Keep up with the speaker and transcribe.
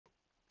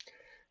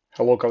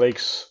Hello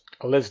colleagues,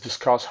 let's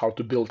discuss how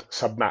to build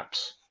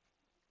submaps.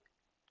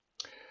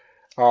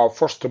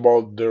 First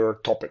about their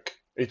topic.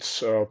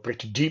 It's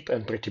pretty deep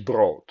and pretty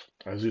broad.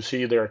 As you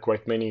see, there are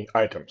quite many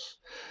items.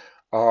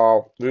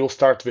 We will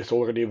start with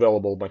already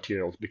available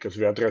materials because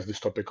we addressed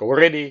this topic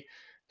already.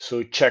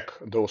 So check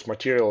those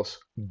materials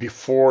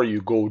before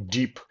you go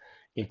deep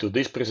into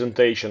this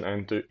presentation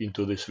and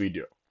into this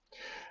video.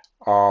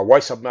 Why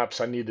submaps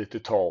are needed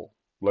at all?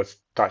 Let's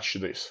touch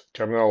this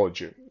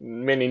terminology.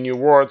 Many new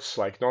words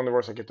like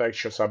non-inverse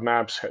architecture,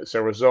 submaps,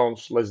 server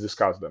zones. Let's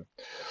discuss them.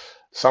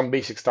 Some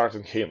basic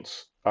starting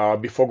hints.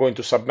 Before going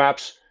to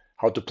submaps,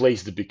 how to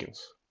place the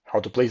beacons.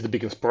 How to place the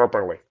beacons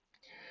properly.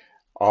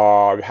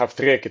 We have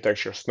three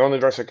architectures: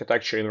 non-inverse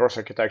architecture, inverse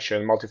architecture,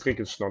 and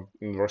multi-frequency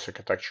non-inverse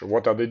architecture.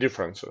 What are the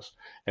differences?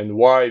 And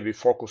why we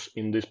focus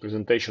in this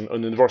presentation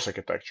on inverse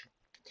architecture?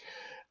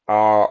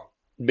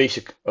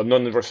 Basic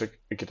non-inverse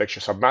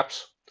architecture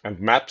submaps and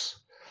maps.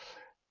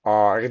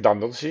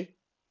 Redundancy.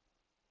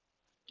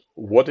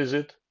 What is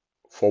it?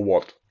 For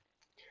what?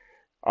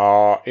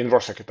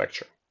 Inverse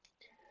architecture.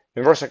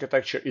 Inverse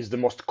architecture is the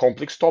most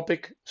complex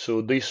topic,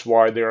 so this is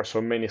why there are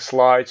so many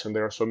slides and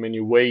there are so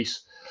many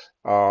ways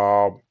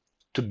to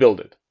build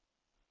it.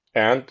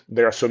 And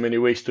there are so many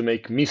ways to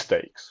make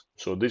mistakes.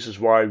 So this is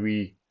why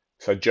we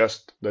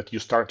suggest that you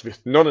start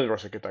with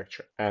non-inverse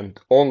architecture, and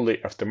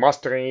only after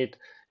mastering it,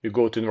 you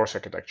go to inverse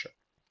architecture.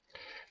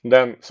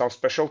 Then some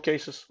special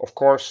cases, of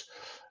course,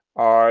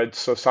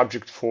 it's a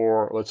subject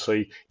for, let's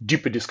say,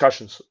 deeper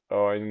discussions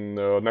in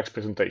next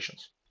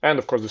presentations. And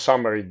of course, the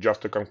summary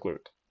just to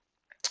conclude.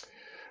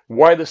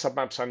 Why the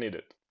submaps are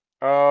needed?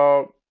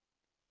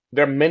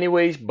 There are many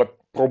ways, but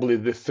probably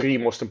the three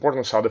most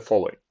important are the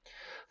following.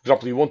 For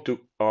example, you want to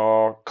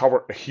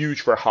cover a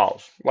huge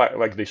warehouse,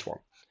 like this one.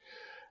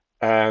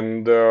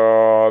 And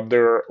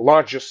the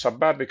largest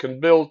submap you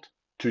can build,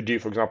 2D,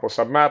 for example,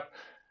 submap,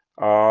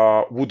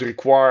 would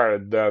require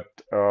that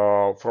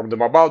from the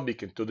mobile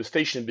beacon to the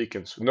station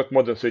beacons, not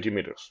more than 30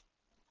 meters.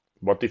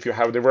 But if you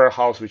have the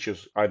warehouse, which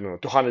is, I don't know,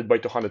 200 by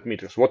 200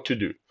 meters, what to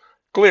do?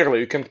 Clearly,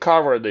 you can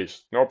cover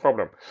this, no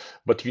problem.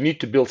 But you need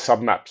to build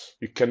submaps.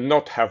 You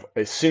cannot have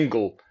a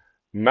single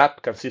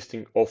map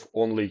consisting of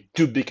only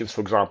two beacons,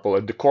 for example,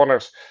 at the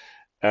corners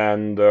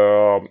and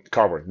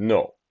cover.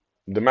 No.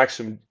 The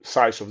maximum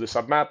size of the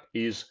submap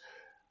is,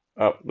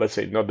 let's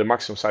say, not the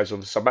maximum size of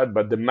the submap,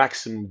 but the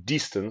maximum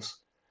distance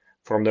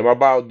from the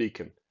mobile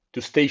beacon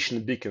to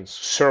station beacons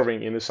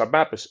serving in the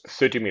submap is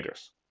 30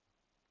 meters.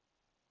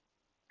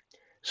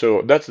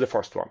 So that's the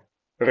first one,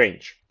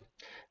 range.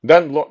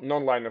 Then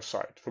non-line of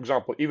sight. For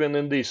example, even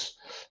in this,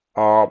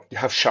 you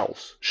have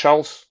shelves.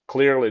 Shelves,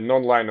 clearly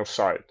non-line of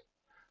sight.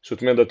 So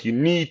it means that you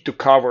need to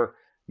cover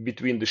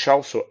between the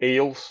shelves, so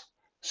aisles,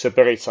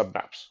 separate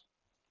submaps.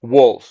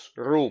 Walls,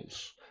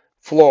 rooms,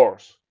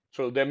 floors.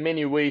 So there are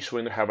many ways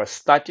when you have a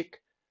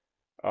static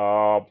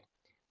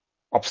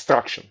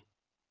obstruction.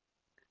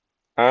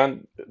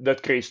 And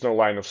that creates no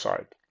line of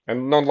sight.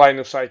 And non-line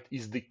of sight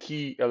is the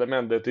key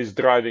element that is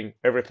driving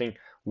everything,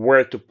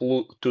 where to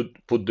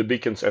put the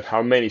beacons and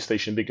how many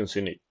station beacons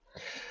you need.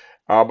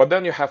 But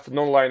then you have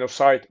non-line of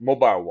sight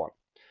mobile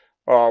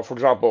one. For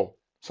example,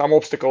 some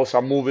obstacles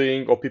are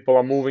moving or people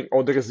are moving,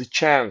 or there is a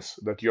chance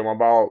that your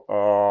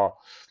mobile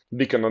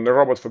beacon on the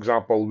robot, for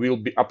example, will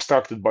be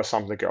obstructed by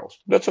something else.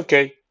 That's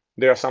okay.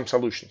 There are some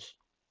solutions,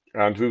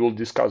 and we will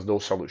discuss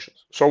those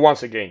solutions. So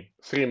once again,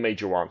 three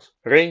major ones: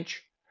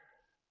 range,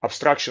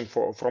 abstraction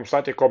from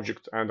static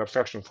objects, and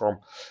abstraction from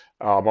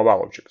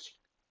mobile objects.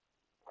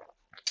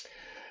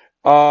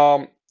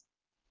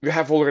 We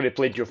have already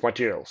plenty of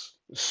materials.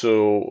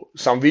 So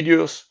some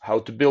videos, how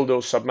to build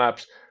those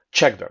submaps,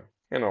 check them.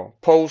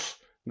 Pause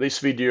this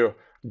video,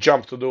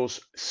 jump to those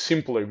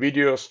simpler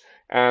videos,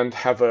 and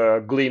have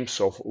a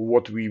glimpse of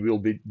what we will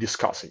be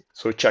discussing.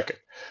 So check it.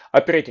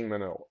 Operating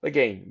manual.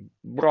 Again,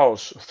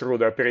 browse through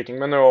the operating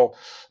manual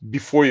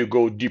before you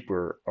go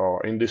deeper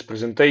in this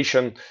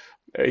presentation.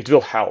 It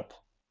will help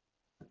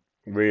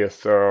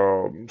with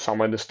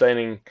some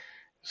understanding,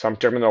 some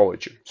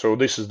terminology. So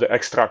this is the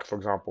extract, for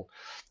example.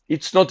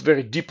 It's not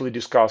very deeply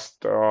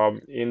discussed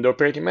in the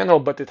operating manual,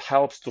 but it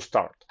helps to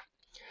start.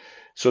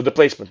 So the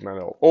placement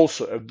manual,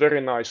 also a very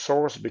nice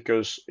source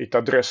because it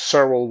addresses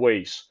several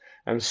ways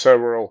and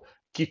several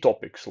key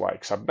topics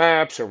like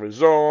submap, server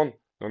zone,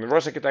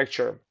 non-inverse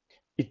architecture.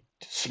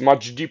 It's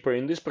much deeper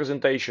in this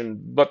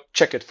presentation, but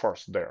check it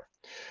first there.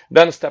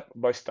 Then step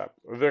by step,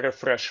 a very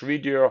fresh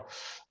video,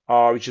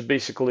 which is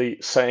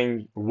basically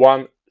saying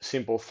one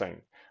simple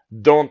thing.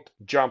 Don't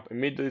jump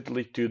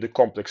immediately to the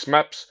complex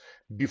maps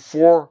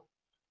before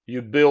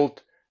you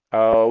build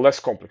a less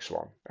complex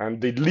one.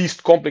 And the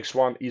least complex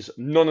one is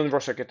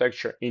non-inverse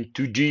architecture in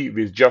 2D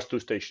with just two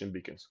station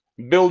beacons.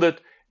 Build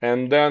it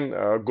and then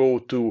go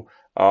to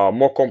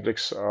more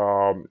complex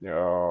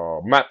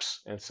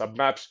maps and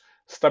submaps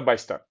step by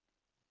step.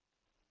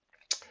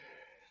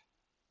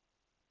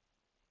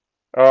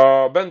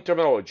 Then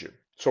terminology.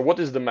 So what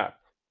is the map?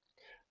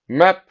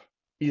 Map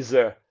is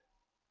a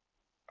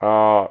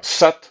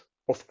set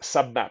of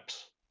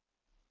submaps.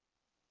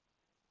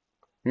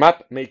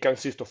 Map may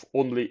consist of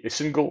only a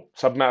single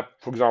submap.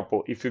 For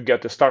example, if you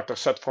get a starter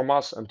set from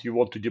us and you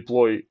want to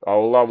deploy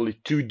our lovely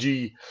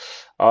 2D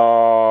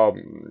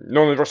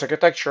non-inverse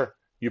architecture,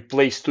 you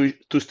place two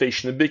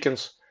stationary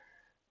beacons,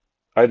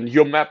 and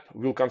your map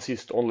will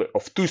consist only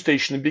of two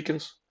stationary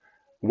beacons,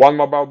 one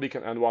mobile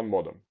beacon and one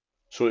modem.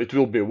 So it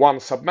will be one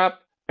submap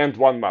and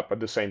one map at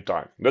the same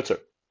time. That's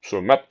it.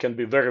 So map can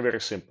be very,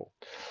 very simple.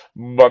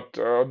 But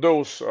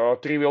those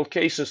trivial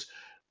cases,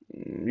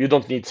 you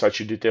don't need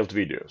such a detailed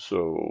video.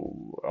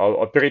 So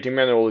operating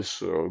manual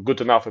is good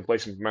enough and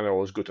placement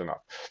manual is good enough.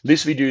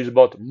 This video is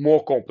about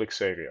more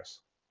complex areas.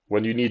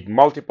 When you need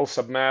multiple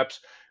submaps,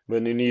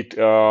 when you need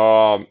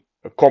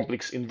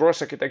complex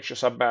inverse architecture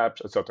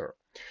submaps, etc.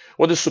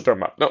 What is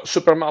Supermap? Now,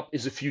 Supermap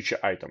is a future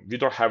item. We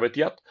don't have it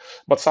yet,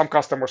 but some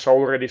customers are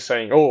already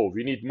saying, oh,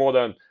 we need more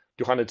than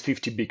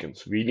 250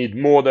 beacons. We need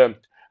more than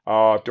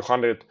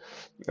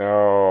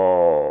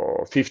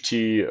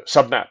 250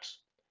 submaps.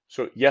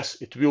 So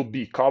yes, it will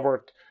be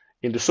covered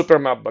in the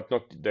Supermap, but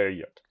not there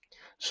yet.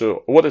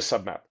 So what is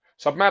Submap?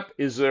 Submap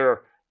is a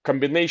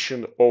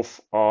combination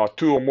of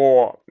two or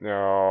more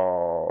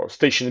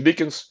station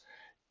beacons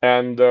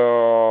and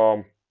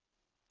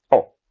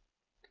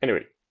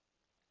anyway,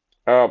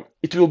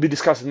 it will be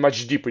discussed in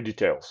much deeper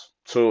details.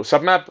 So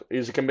submap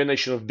is a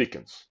combination of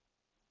beacons,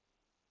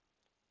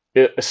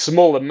 a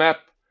smaller map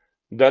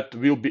that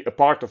will be a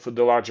part of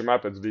the larger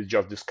map that we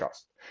just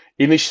discussed.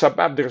 In each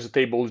submap, there is a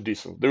table of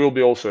distance. There will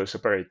be also a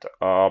separate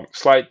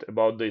slide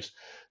about this.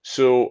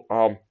 So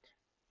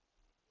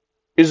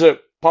is a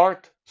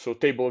part, so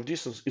table of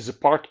distance is a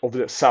part of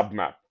the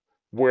submap,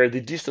 where the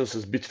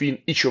distances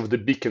between each of the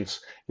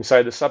beacons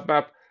inside the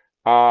submap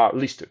are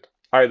listed,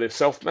 either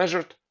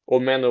self-measured or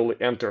manually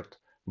entered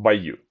by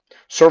you.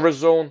 Service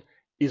zone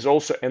is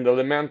also an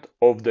element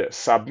of the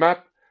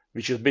submap,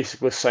 which is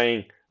basically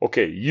saying,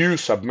 okay, you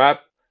submap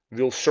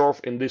will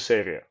serve in this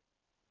area,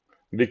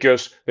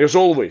 because there's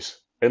always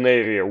an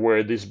area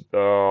where these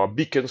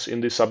beacons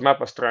in the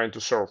submap are trying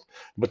to serve,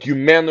 but you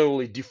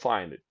manually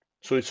define it.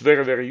 So it's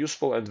very, very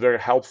useful and very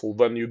helpful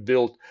when you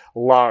build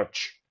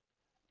large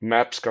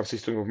maps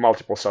consisting of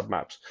multiple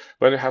submaps.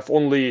 When you have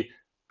only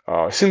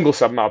a single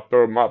submap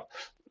per map,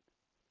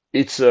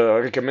 it's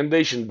a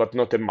recommendation, but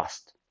not a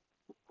must.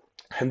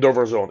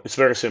 Handover zone, it's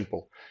very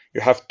simple.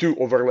 You have two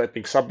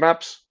overlapping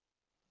submaps,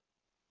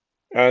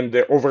 and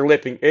the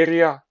overlapping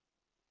area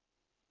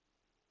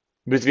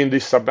between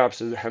these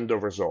submaps is the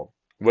handover zone.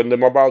 When the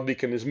mobile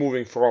beacon is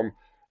moving from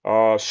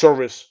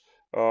service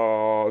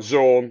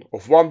zone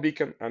of one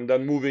beacon and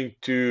then moving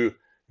to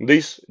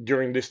this,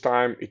 during this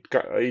time it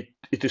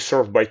is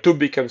served by two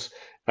beacons,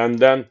 and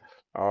then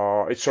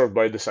it's served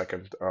by the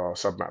second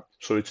submap.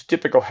 So it's a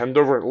typical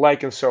handover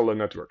like in cellular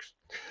networks.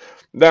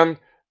 Then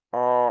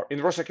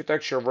inverse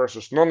architecture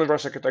versus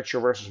non-inverse architecture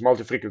versus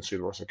multi-frequency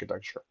inverse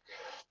architecture.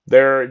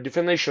 Their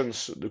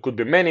definitions, there could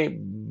be many,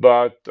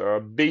 but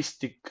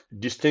basic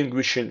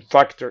distinguishing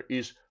factor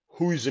is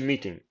who is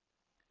emitting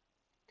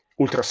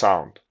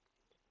ultrasound.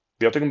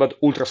 We are talking about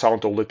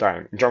ultrasound all the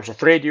time. In terms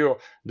of radio,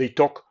 they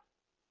talk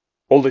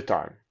all the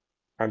time.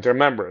 And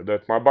remember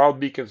that mobile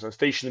beacons and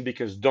station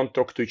beacons don't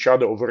talk to each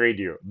other over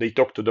radio. They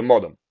talk to the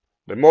modem.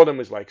 The modem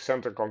is like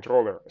center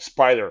controller, a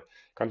spider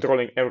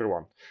controlling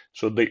everyone.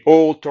 So they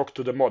all talk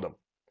to the modem.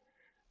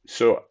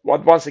 So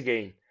once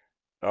again,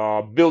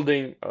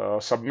 building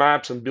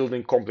submaps and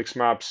building complex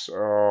maps,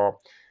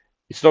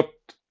 it's not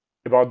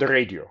about the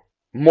radio.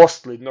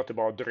 Mostly not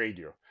about the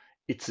radio.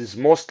 It is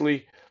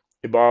mostly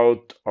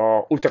about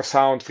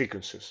ultrasound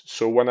frequencies.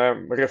 So when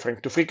I'm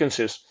referring to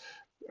frequencies,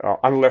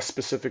 unless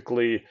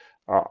specifically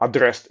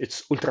addressed,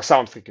 it's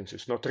ultrasound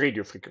frequencies, not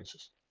radio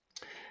frequencies.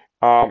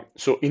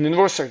 So in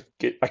inverse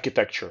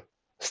architecture,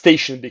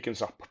 station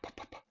beacons are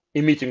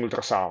emitting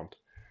ultrasound.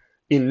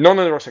 In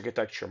non-inverse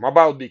architecture,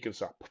 mobile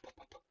beacons are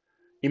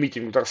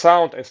emitting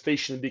ultrasound and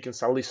station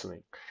beacons are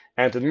listening.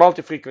 And in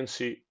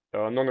multi-frequency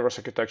non-inverse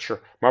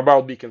architecture,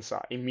 mobile beacons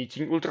are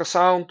emitting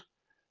ultrasound,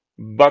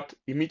 but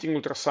emitting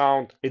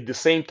ultrasound at the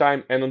same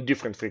time and on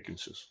different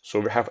frequencies. So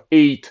we have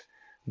 8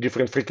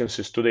 different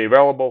frequencies today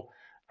available,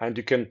 and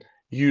you can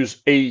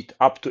use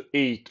up to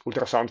 8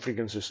 ultrasound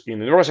frequencies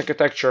in inverse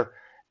architecture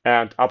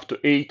and up to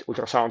 8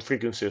 ultrasound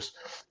frequencies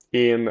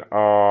in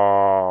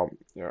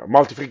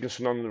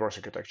multi-frequency non-inverse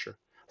architecture.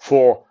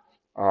 For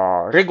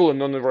regular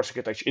non-inverse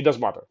architecture, it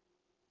doesn't matter,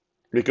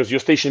 because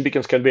your station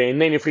beacons can be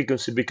in any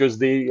frequency because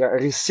they are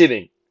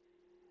receiving.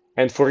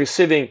 And for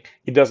receiving,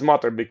 it does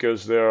matter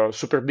because the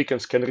super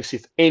beacons can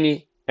receive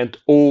any and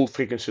all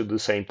frequencies at the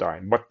same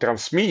time, but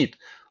transmit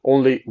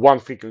only one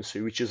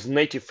frequency, which is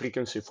native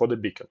frequency for the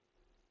beacon.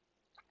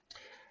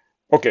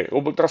 Okay,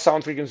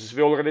 ultrasound frequencies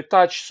we already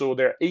touched, so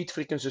there are 8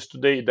 frequencies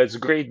today. That's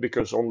great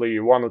because only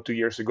 1 or 2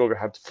 years ago we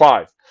had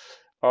 5,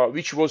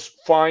 which was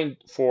fine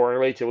for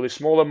relatively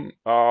smaller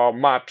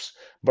maps,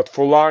 but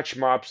for large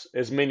maps,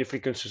 as many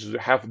frequencies you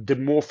have, the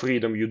more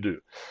freedom you do.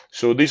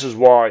 So this is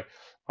why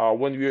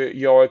when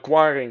you're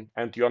acquiring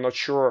and you're not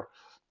sure,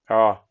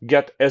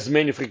 get as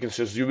many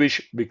frequencies as you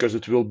wish, because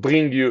it will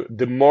bring you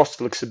the most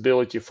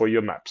flexibility for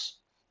your maps.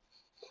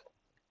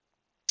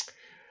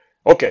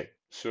 Okay,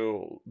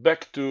 so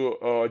back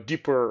to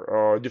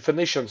deeper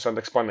definitions and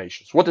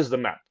explanations. What is the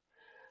map?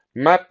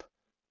 Map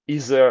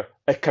is a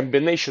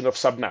combination of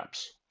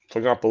submaps. For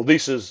example,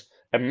 this is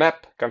a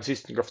map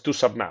consisting of two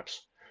submaps,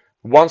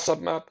 one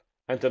submap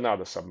and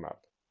another submap.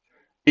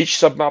 Each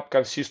submap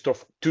consists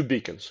of two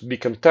beacons,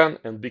 beacon 10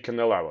 and beacon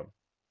 11.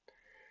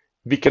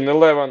 Beacon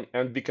 11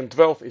 and beacon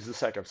 12 is the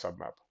second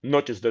submap.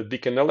 Notice that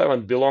beacon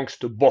 11 belongs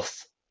to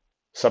both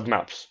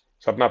submaps,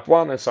 submap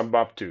 1 and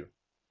submap 2.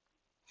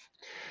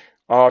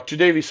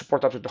 Today we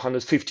support up to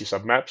 250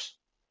 submaps,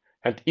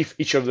 and if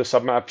each of the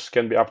submaps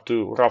can be up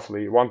to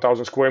roughly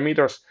 1000 square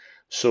meters,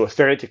 so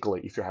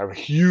theoretically, if you have a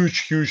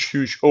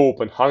huge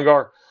open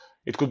hangar,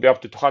 it could be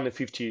up to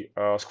 250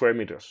 square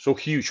meters, so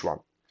huge one.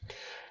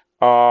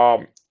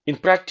 In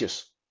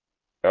practice,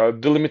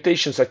 the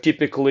limitations are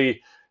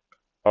typically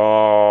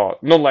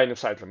non-line of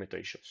sight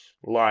limitations,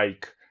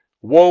 like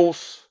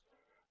walls,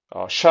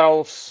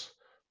 shelves,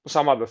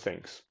 some other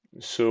things.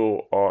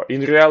 So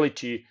in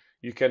reality,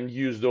 you can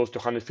use those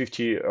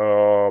 250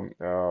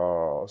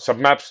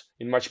 submaps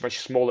in much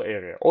smaller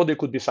area, or there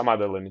could be some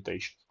other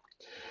limitations.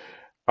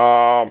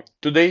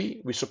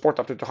 Today, we support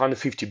up to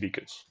 250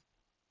 beacons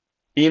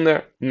in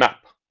a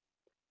map.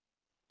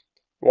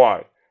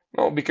 Why?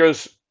 No,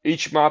 because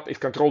each map is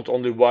controlled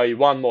only by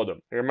one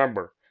modem.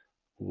 Remember,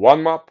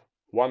 one map,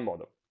 one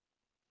modem.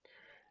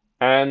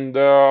 And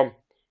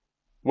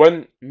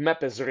when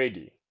map is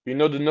ready,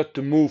 in order not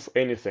to move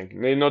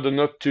anything, in order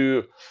not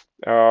to,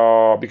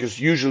 because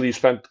usually you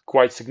spend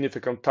quite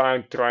significant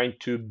time trying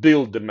to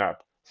build the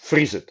map,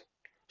 freeze it.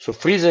 So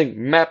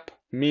freezing map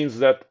means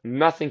that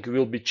nothing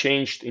will be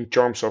changed in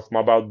terms of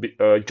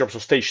in terms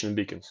of station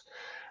beacons.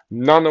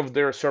 None of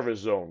their service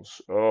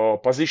zones,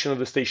 position of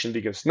the station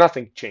beacons,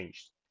 nothing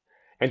changed.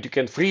 And you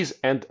can freeze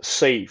and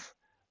save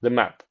the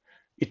map.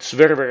 It's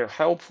very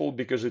helpful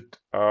because it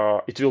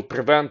will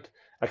prevent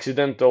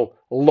accidental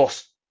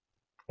loss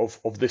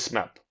of this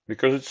map,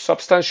 because it's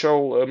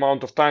substantial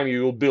amount of time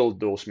you will build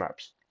those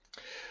maps.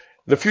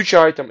 The future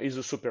item is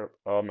a super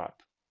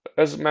map.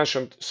 As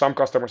mentioned, some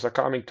customers are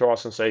coming to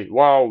us and say,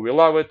 wow, we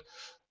love it.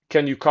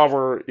 Can you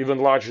cover even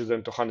larger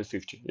than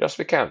 250? Yes,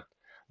 we can.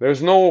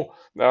 There's no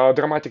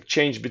dramatic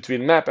change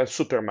between map and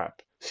super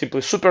map.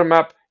 Simply super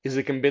map is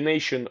a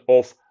combination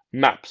of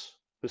maps,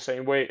 the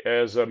same way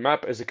as a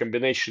map is a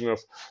combination of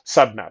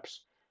submaps.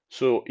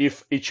 So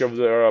if each of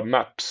the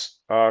maps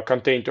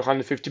contain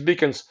 250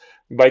 beacons,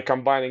 by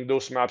combining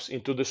those maps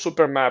into the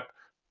super map,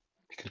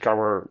 you can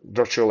cover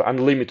virtually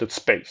unlimited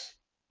space.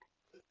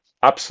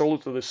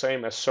 Absolutely the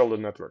same as cellular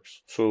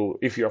networks. So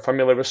if you're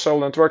familiar with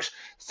cellular networks,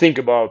 think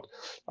about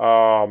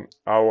our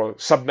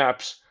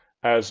submaps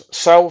as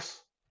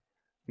cells,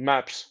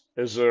 maps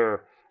as a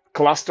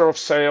cluster of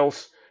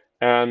cells,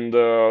 and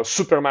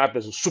supermap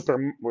is a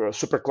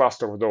super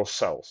cluster of those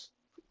cells.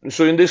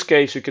 So in this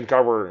case, you can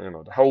cover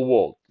the whole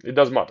world. It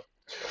doesn't matter.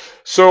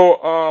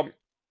 So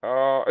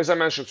as I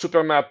mentioned,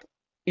 supermap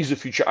is a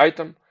future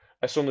item.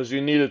 As soon as you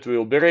need it, we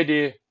will be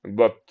ready.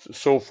 But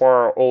so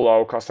far, all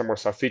our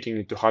customers are fitting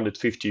into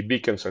 150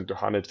 beacons and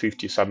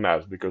 250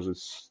 submaps because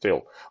it's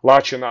still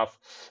large enough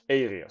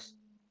areas.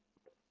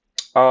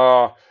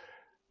 A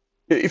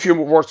few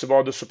words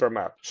about the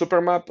supermap.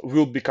 Supermap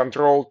will be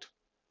controlled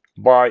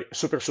by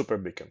super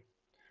beacon.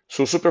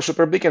 So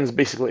super beacon is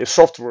basically a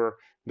software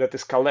that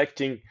is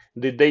collecting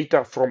the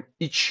data from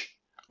each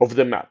of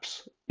the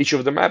maps. Each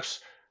of the maps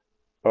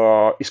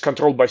is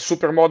controlled by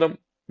super modem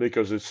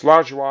because it's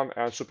large one,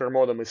 and super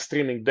modem is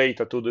streaming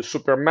data to the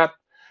super map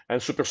and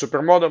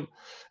super modem,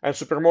 and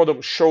super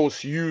modem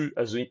shows you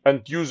as an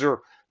end user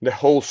the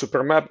whole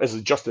super map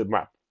as just a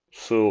map.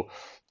 So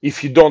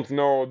if you don't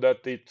know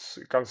that it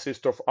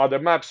consists of other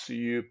maps,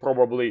 you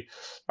probably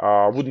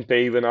wouldn't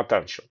pay even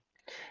attention,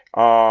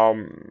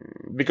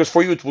 because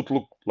for you it would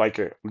look like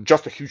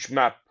just a huge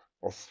map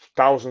of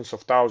thousands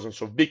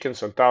of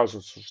beacons and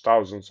thousands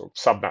of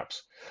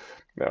submaps.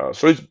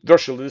 So it's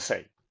virtually the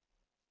same.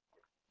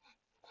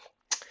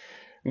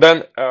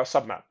 Then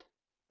submap.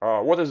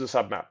 What is the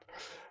submap?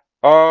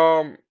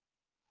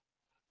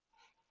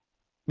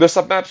 The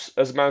submaps,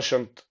 as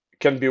mentioned,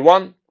 can be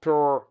one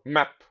per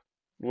map,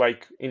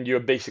 like in your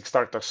basic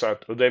starter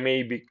set, or they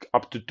may be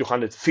up to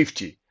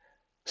 250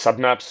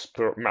 submaps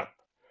per map.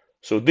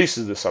 So this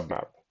is the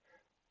submap.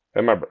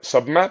 Remember,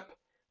 submap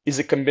is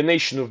a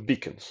combination of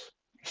beacons,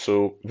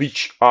 so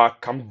which are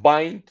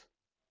combined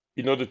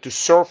in order to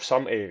serve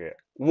some area.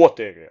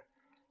 What area?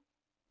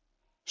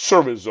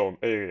 Service zone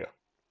area.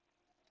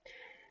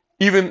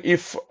 Even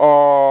if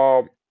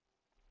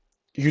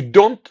you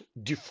don't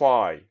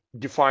define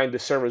the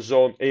service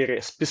zone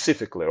area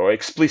specifically or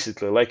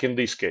explicitly, like in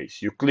this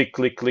case, you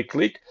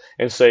click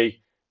and say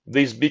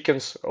these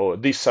beacons or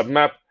this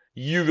submap,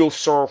 you will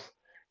serve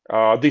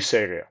this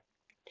area.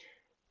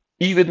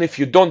 Even if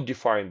you don't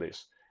define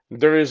this,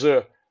 there is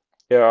a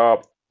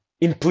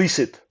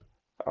implicit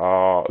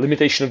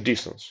limitation of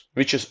distance,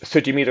 which is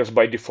 30 meters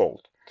by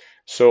default.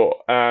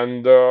 So,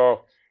 and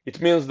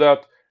it means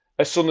that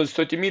as soon as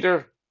 30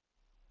 meters,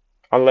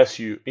 unless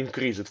you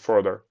increase it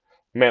further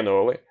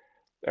manually,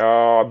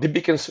 the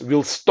beacons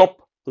will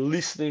stop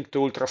listening to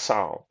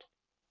ultrasound.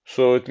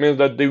 So it means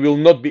that they will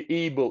not be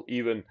able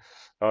even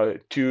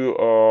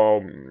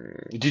to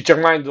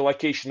determine the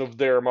location of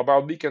their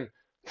mobile beacon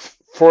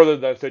further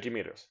than 30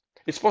 meters.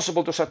 It's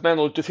possible to set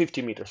manually to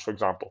 50 meters, for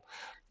example.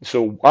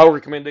 So our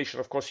recommendation,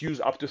 of course, use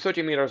up to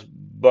 30 meters,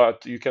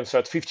 but you can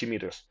set 50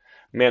 meters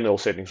manual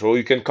settings, or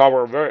you can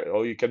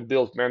or you can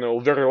build manual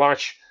very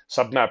large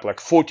submap like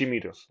 40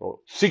 meters or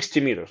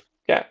 60 meters.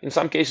 Yeah, in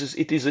some cases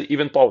it is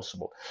even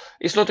possible.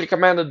 It's not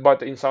recommended,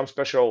 but in some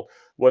special,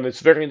 when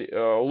it's very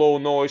low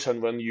noise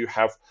and when you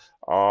have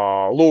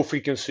low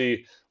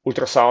frequency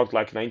ultrasound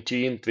like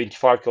 19,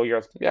 25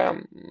 kilohertz, yeah,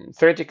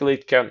 theoretically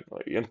it can,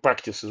 in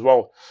practice as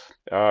well,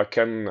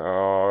 can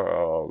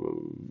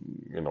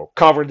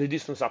cover the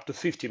distance up to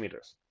 50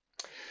 meters.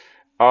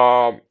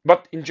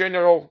 But in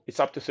general, it's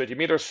up to 30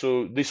 meters.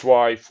 So this is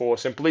why, for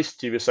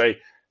simplicity, we say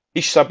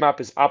each submap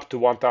is up to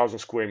 1,000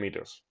 square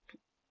meters.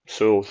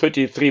 So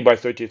 33 by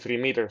 33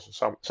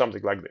 meters,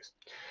 something like this.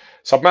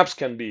 Submaps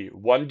can be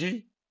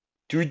 1D,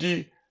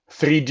 2D,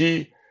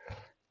 3D,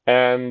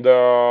 and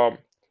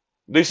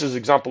this is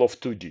example of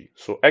 2D,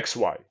 so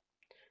XY.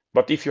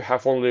 But if you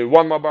have only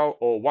one mobile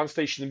or one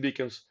station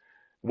beacon,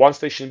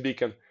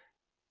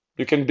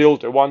 you can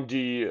build a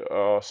 1D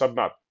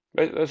submap.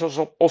 It's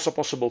also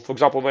possible. For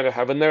example, when you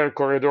have a narrow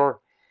corridor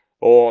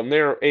or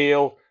narrow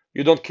AL,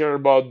 you don't care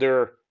about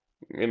their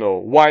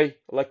Y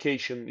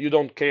location, you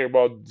don't care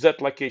about Z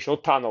location or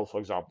tunnel, for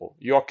example.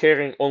 You are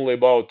caring only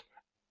about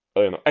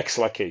X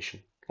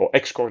location or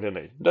X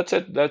coordinate. That's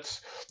it.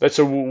 That's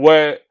a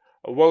well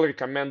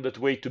recommended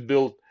way to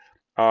build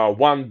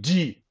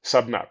 1D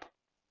submap.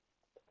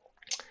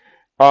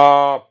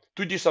 2D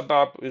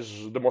submap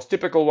is the most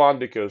typical one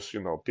because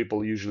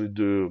people usually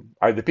do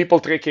either people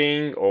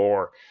tracking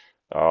or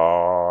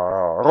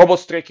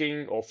robots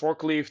tracking or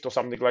forklift or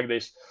something like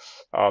this.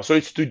 So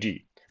it's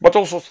 2D, but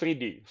also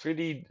 3D.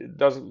 3D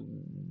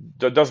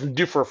doesn't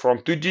differ from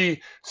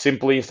 2D.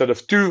 Simply instead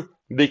of 2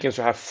 beacons,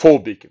 you have 4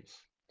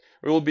 beacons.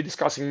 We will be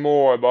discussing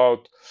more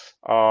about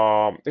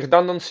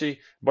redundancy,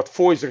 but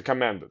 4 is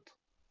recommended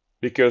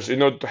because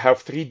in order to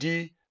have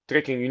 3D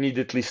tracking, you need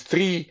at least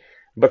 3,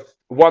 but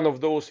one of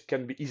those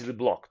can be easily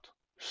blocked.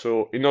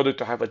 So in order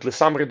to have at least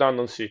some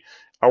redundancy,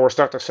 our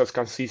starter sets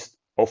consist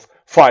of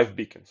 5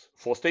 beacons,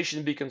 4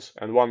 station beacons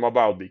and 1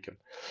 mobile beacon.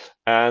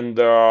 And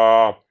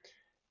 4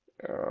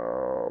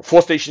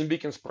 station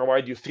beacons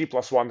provide you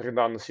 3+1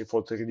 redundancy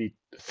for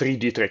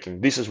 3D tracking.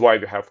 This is why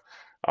we have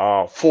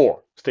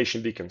 4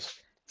 station beacons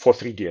for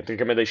 3D, and the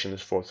recommendation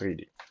is for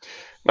 3D.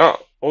 Now,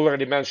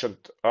 already mentioned,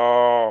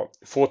 for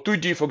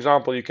 2D, for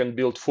example, you can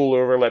build full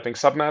overlapping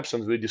submaps,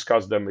 and we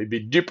discussed them a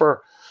bit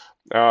deeper.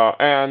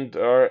 And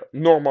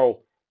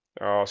normal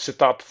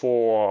setup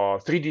for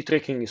 3D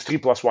tracking is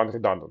 3+1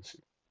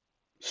 redundancy.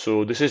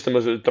 So the system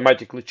is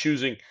automatically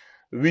choosing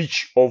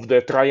which of the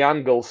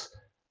triangles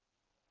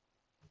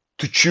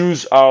to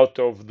choose out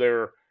of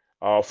their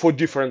 4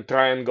 different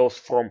triangles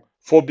from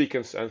 4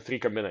 beacons and 3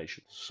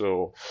 combinations.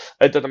 So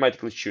it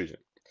automatically choosing.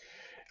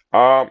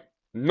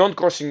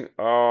 Non-crossing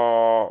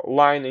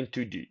line in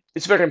 2D.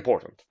 It's very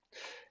important.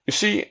 You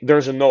see,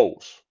 there's a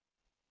nose.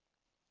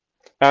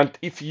 And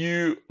if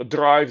you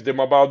drive the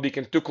mobile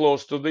beacon too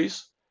close to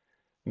this,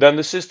 then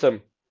the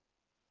system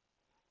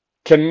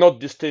cannot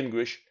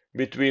distinguish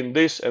between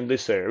this and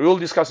this area. We will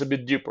discuss a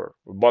bit deeper,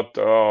 but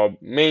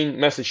main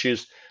message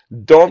is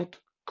don't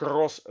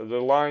cross the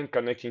line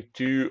connecting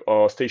two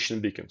station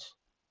beacons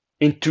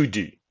in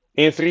 2D.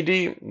 In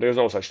 3D, there's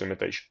no such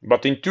limitation.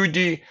 But in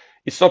 2D,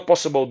 it's not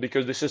possible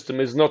because the system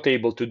is not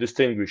able to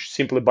distinguish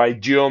simply by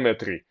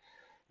geometry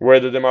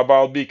whether the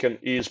mobile beacon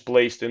is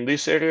placed in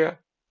this area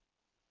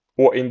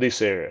or in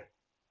this area,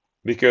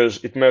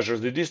 because it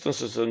measures the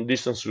distances and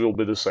distance will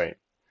be the same.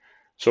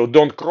 So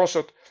don't cross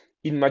it.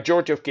 In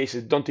majority of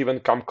cases, don't even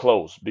come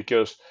close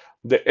because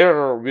the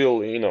error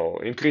will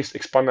increase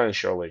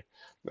exponentially.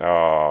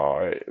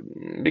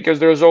 Because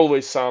there's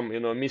always some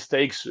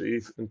mistakes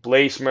in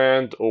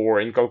placement or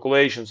in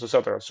calculations,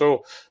 etc.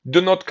 So do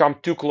not come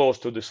too close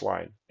to this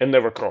line and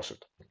never cross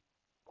it.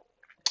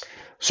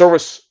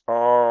 Service,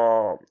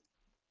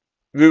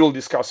 we will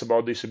discuss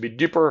about this a bit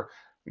deeper,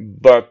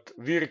 but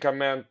we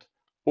recommend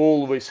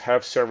always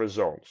have service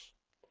zones.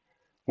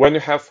 When you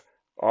have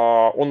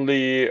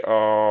only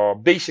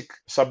basic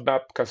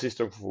submap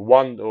consisting of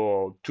 1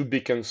 or 2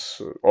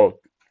 beacons,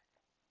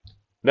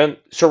 then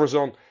service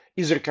zone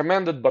is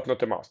recommended but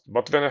not a must.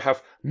 But when you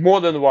have more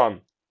than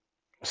 1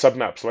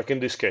 submaps, like in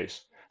this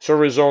case,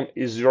 service zone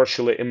is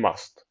virtually a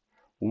must.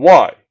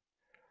 Why?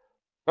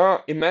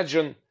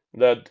 Imagine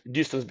that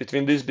distance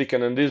between this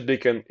beacon and this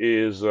beacon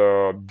is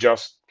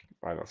just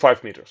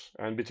 5 meters,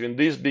 and between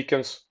these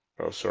beacons,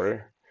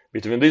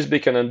 between this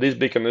beacon and this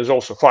beacon is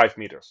also 5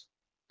 meters.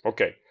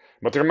 Okay,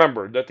 but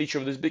remember that each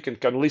of these beacons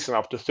can listen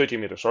up to 30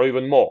 meters or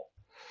even more.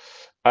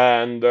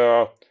 And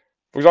for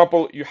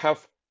example, you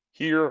have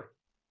here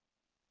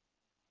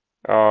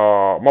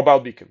mobile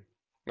beacon.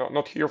 No,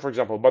 not here, for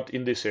example, but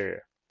in this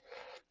area.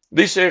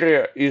 This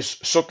area is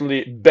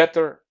certainly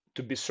better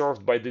to be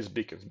served by these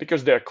beacons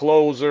because they are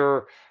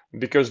closer,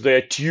 because they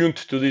are tuned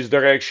to this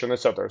direction,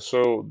 etc.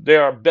 So they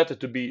are better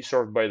to be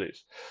served by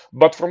this.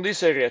 But from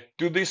this area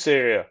to this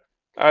area,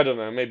 I don't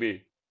know,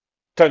 maybe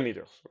 10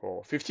 meters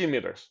or 15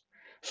 meters.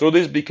 So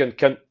this beacon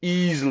can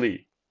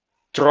easily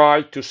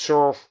try to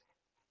serve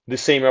the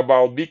same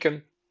about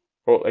beacon,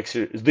 or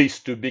actually these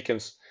two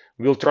beacons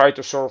will try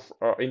to serve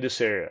in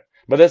this area.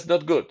 But that's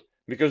not good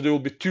because there will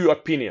be two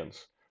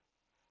opinions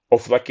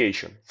of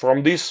location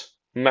from this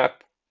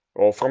map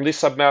or from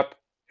this submap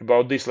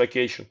about this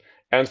location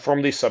and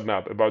from this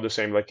submap about the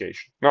same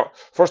location. Now,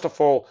 first of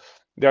all,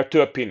 there are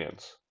two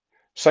opinions.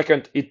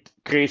 Second, it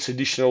creates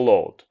additional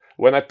load.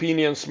 When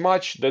opinions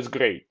match, that's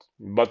great,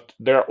 but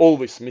there are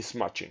always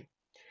mismatching.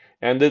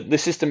 And the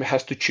system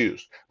has to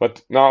choose.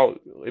 But now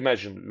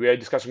imagine we are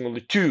discussing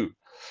only two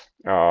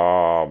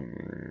submaps,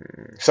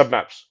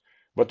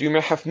 but you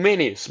may have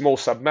many small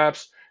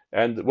submaps,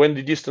 and when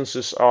the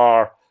distances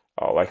are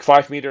like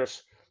 5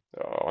 meters,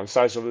 on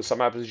size of the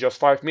submap is just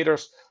 5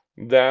 meters,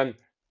 then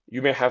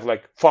you may have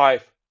like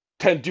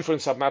 5-10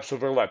 different submaps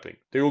overlapping.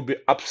 They will be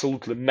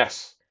absolutely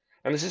mess,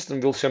 and the system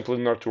will simply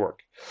not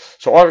work.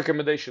 So our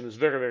recommendation is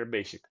very, very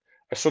basic.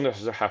 As soon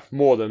as I have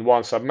more than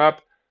one submap,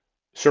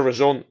 server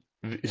zone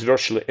is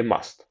virtually a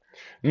must.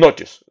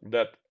 Notice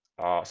that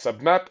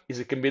submap is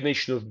a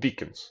combination of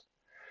beacons,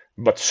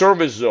 but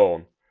service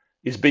zone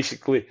is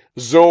basically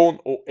zone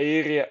or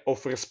area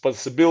of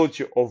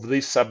responsibility of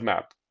this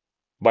submap.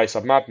 By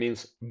submap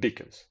means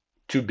beacons,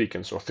 2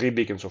 beacons or 3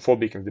 beacons or 4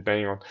 beacons,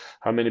 depending on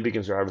how many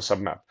beacons you have a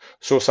submap.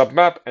 So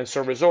submap and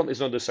service zone is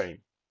not the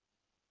same.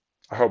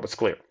 I hope it's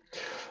clear.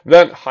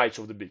 Then heights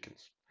of the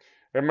beacons.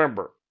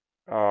 Remember,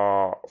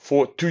 for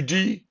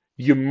 2D,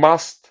 you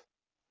must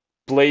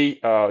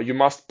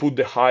put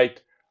the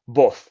height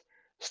both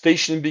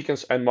station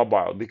beacons and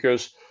mobile,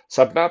 because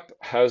submap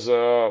has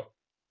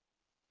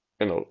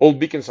all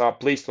beacons are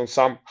placed on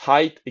some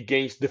height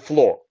against the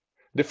floor.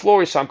 The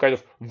floor is some kind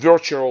of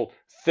virtual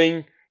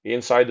thing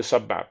inside the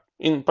submap.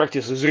 In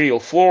practice, it's real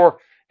floor,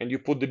 and you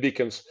put the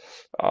beacons,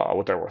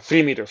 whatever,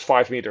 3 meters,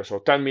 5 meters, or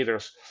 10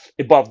 meters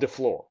above the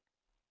floor.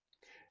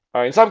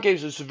 In some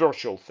cases, it's a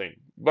virtual thing,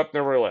 but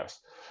nevertheless.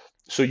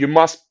 So you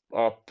must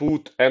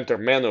enter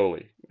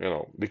manually,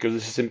 because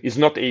the system is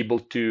not able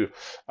to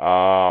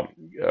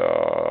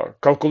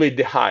calculate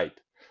the height.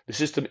 The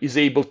system is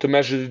able to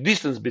measure the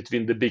distance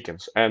between the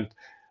beacons and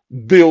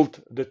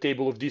build the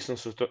table of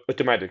distances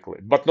automatically,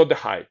 but not the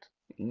height.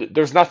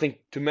 There's nothing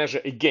to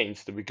measure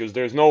against because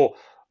there's no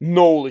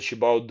knowledge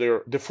about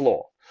the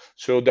floor.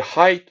 So the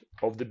height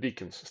of the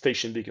beacons,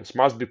 station beacons,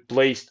 must be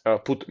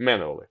put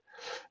manually.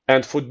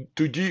 And for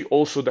 2D,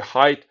 also the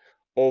height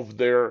of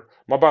their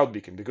mobile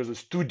beacon, because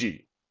it's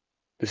 2D.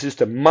 The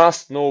system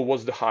must know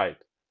what's the height.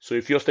 So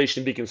if your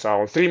station beacons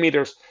are on 3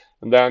 meters,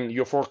 and then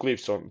your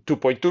forklifts on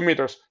 2.2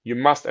 meters, you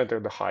must enter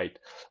the height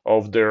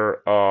of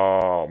their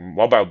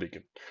mobile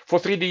beacon. For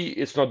 3D,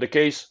 it's not the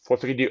case. For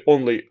 3D,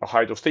 only a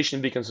height of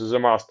station beacons is a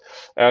must.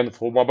 And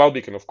for mobile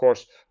beacon, of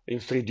course, in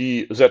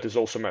 3D, that is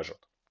also measured.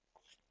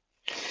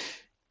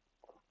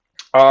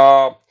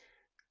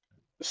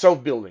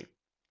 Self-building.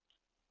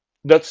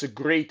 That's a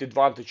great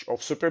advantage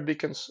of super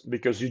beacons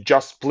because you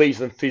just place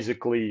them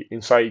physically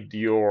inside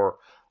your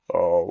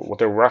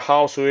whatever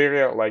warehouse or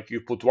area. Like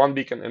you put one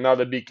beacon,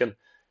 another beacon,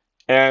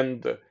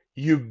 and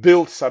you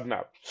build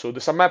submap. So the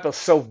submap is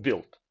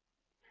self-built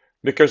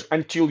because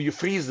until you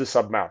freeze the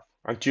submap,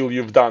 until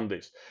you've done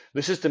this,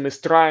 the system is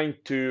trying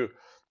to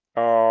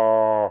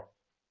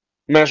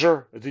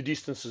measure the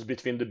distances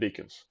between the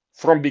beacons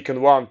from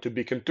beacon 1 to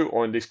beacon 2,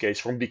 or in this case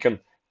from beacon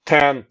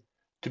 10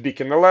 to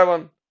beacon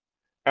 11,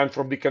 and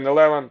from beacon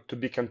 11 to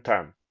beacon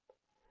 10.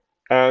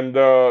 And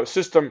the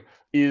system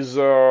is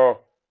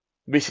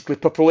basically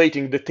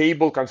populating the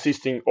table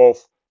consisting of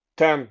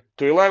 10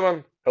 to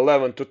 11,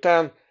 11 to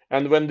 10,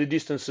 and when the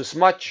distances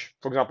match,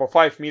 for example,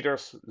 5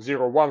 meters,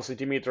 0.1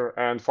 centimeter,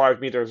 and 5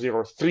 meters,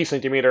 0.3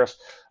 centimeters,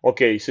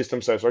 okay,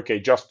 system says, okay,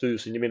 just 2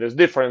 centimeters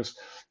difference.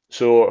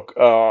 So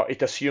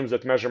it assumes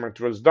that measurement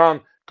was done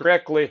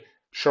correctly,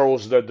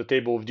 shows that the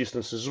table of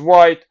distance is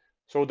wide,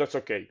 so that's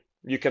okay.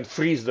 You can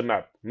freeze the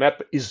map.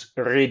 Map is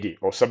ready,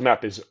 or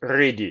submap is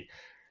ready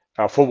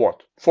for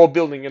what? For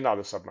building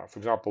another submap, for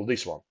example,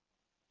 this one.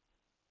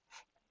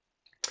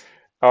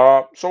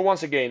 So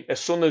once again, as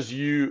soon as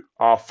you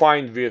are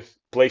fine with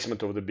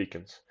placement of the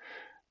beacons,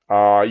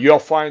 you are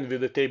fine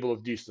with the table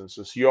of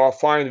distances, you are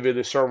fine with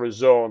the service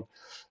zone,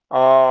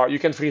 you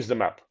can freeze the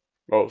map.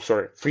 Oh,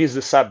 sorry, freeze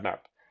the submap.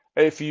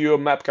 If your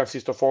map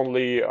consists of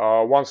only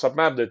one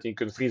submap, then you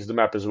can freeze the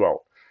map as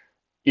well.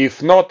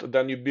 If not,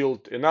 then you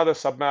build another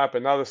submap,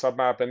 another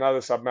submap, another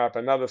submap,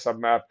 another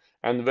submap,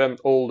 and when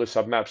all the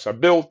submaps are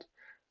built,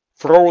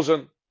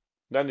 frozen,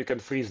 then you can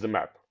freeze the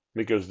map,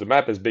 because the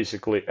map is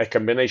basically a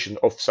combination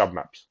of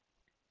submaps.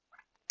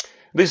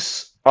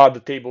 These are the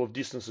table of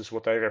distances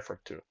what I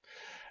referred to.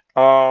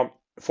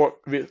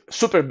 With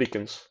super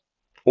beacons,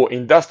 or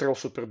industrial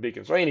super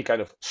beacons, or any kind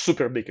of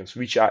super beacons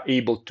which are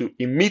able to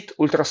emit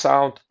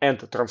ultrasound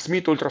and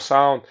transmit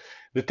ultrasound,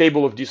 the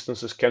table of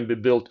distances can be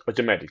built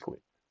automatically.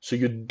 So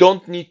you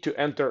don't need to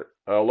enter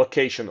a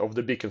location of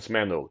the beacons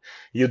manually.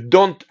 You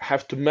don't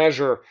have to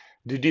measure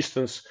the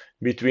distance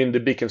between the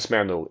beacons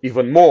manually.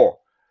 Even more,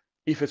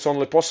 if it's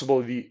only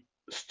possible, we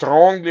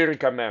strongly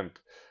recommend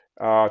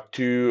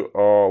to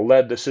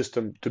let the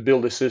system to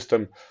build the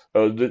system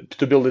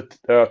to build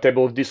a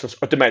table of distance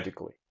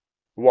automatically.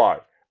 Why?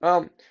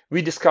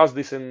 We discussed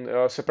this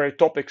in separate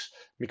topics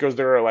because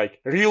there are like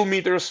real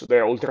meters,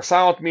 there are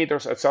ultrasound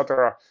meters,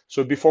 etc.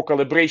 So before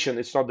calibration,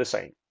 it's not the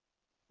same.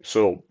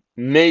 So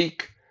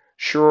make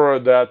sure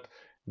that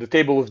the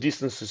table of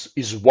distances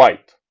is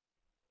white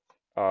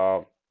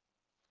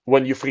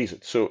when you freeze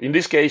it. So in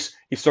this case,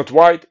 it's not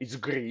white, it's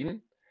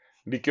green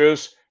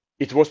because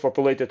it was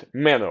populated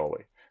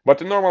manually.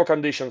 But in normal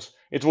conditions,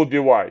 it would be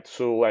white.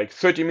 So like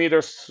 30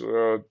 meters,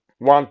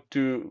 1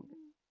 to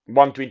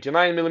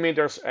 129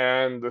 millimeters,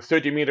 and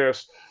 30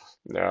 meters,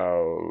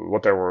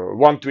 whatever,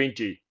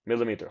 120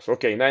 millimeters.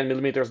 Okay, 9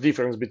 millimeters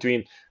difference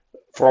between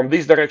from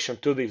this direction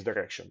to this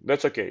direction.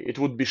 That's okay. It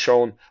would be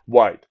shown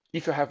white.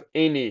 If you have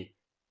any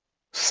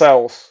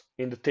cells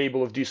in the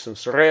table of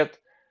distance red,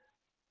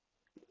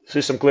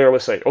 system clearly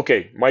say,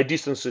 okay, my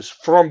distances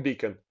from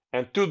beacon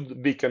and to the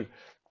beacon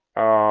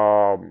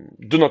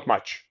do not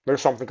match.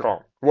 There's something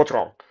wrong. What's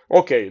wrong?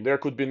 Okay, there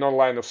could be no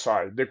line of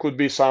sight. There could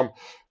be some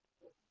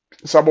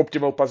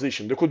suboptimal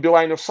position. There could be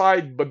line of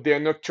sight, but they are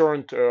not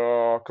turned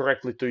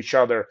correctly to each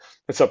other,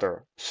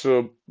 etc.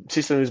 So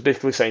system is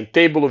basically saying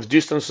table of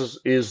distances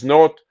is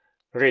not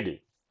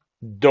ready.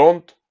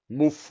 Don't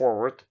move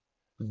forward.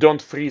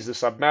 Don't freeze the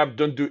submap.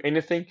 Don't do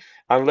anything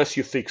unless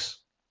you fix.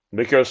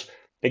 Because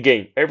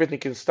again, everything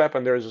can step,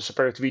 and there is a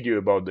separate video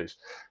about this.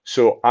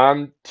 So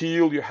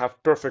until you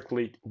have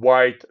perfectly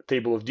white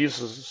table of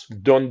distances,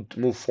 don't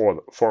move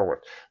forward.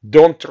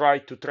 Don't try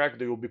to track.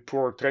 There will be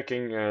poor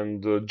tracking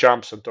and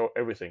jumps and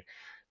everything.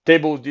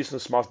 Table of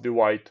distance must be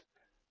white,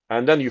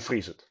 and then you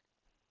freeze it.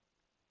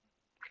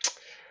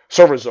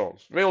 Server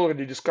zones. We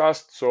already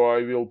discussed, so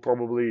I will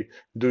probably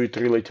do it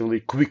relatively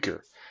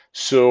quicker.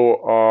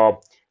 So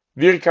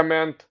we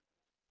recommend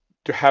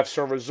to have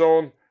server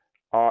zone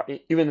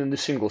even in the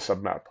single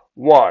submap.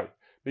 Why?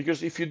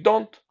 Because if you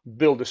don't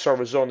build a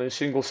server zone in a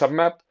single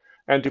submap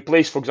and you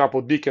place, for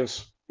example,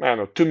 beacons, I don't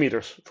know, 2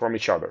 meters from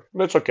each other,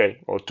 that's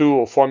okay, or 2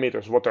 or 4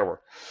 meters,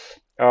 whatever.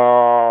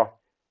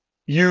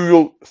 You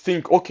will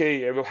think,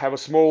 okay, I will have a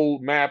small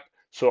map,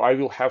 so I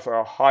will have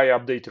a high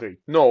update rate.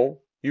 No,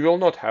 you will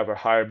not have a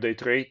high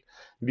update rate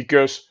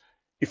because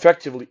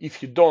effectively,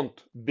 if you don't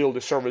build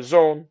a server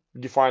zone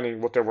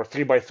defining whatever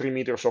 3 by 3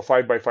 meters or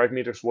 5 by 5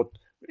 meters, what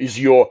is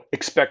your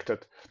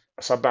expected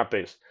submap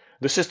is,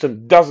 the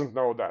system doesn't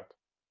know that.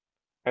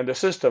 And the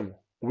system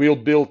will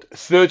build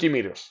 30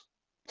 meters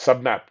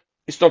submap.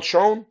 It's not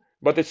shown,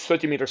 but it's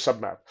 30 meters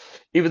submap.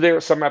 If their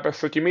submap is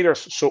 30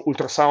 meters, so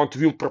ultrasound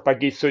will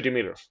propagate 30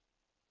 meters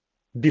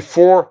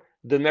before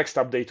the next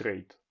update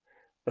rate.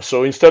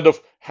 So instead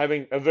of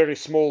having a very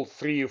small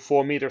 3 or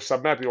 4 meter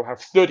submap, you'll have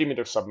 30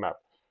 meter submap.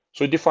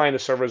 So define a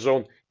server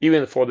zone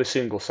even for the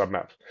single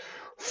submap.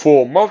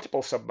 For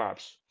multiple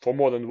submaps, for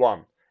more than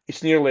one,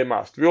 it's nearly a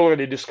must. We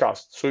already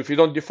discussed. So if you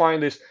don't define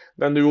this,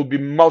 then there will be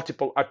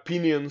multiple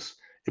opinions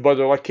about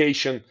the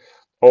location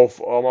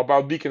of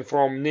about beacon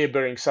from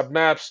neighboring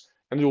submaps,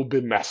 and it will be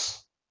a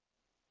mess.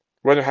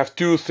 When you have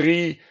 2,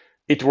 3,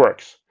 it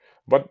works.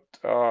 But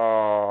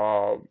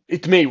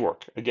it may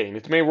work. Again,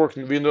 it may work.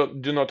 We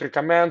do not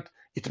recommend.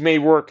 It may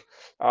work,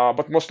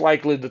 but most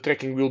likely the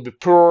tracking will be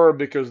poor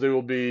because there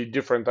will be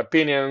different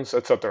opinions,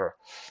 etc.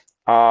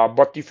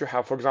 But if you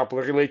have, for example,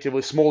 a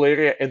relatively small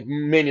area and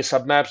many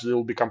submaps, there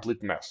will be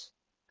complete mess.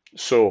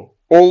 So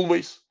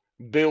always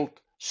build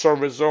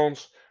server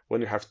zones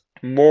when you have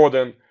more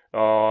than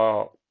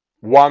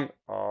one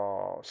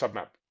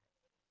submap.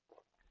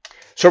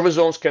 Server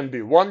zones can be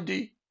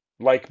 1D,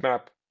 like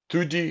map,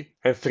 2D,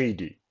 and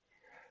 3D.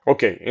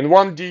 Okay, in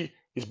 1D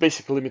is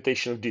basically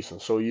limitation of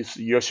distance, so it's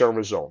your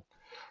server zone.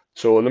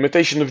 So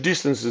limitation of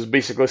distance is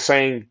basically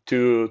saying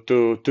to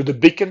the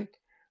beacon,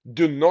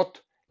 do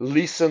not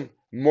listen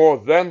more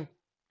than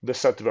the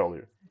set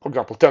value. For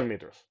example, 10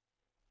 meters.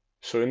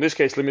 So in this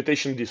case,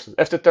 limitation distance.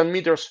 After 10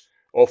 meters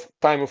of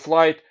time of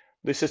flight,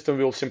 the system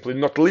will simply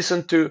not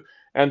listen to.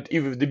 And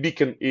if the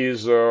beacon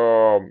is,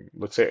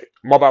 let's say,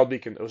 mobile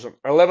beacon is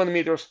 11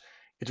 meters,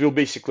 it will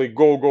basically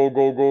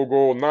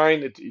go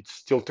 9. It's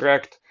still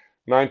tracked.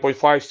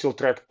 9.5 still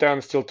tracked.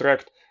 10 still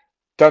tracked.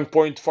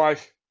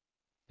 10.5.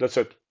 That's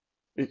it.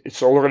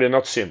 It's already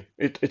not seen.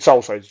 It's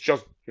outside. It's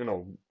just,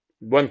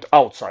 went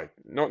outside,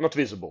 not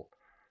visible.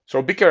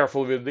 So be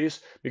careful with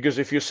this, because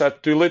if you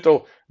set too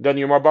little, then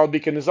your mobile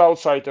beacon is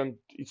outside and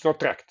it's not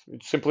tracked.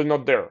 It's simply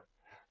not there.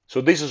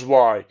 So this is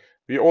why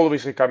we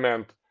always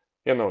recommend,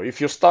 if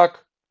you're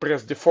stuck,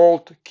 press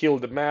default, kill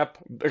the map,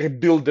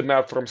 rebuild the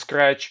map from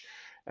scratch,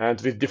 and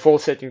with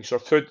default settings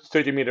of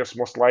 30 meters,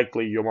 most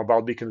likely your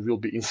mobile beacon will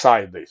be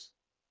inside this.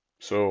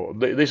 So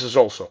this is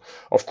also,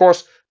 of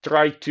course,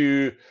 try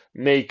to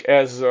make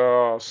as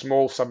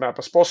small submap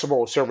as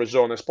possible, server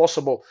zone as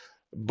possible.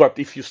 But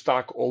if you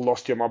stuck or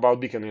lost your mobile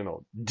beacon,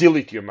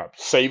 delete your map,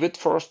 save it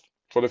first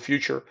for the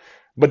future,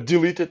 but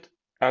delete it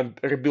and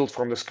rebuild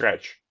from the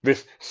scratch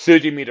with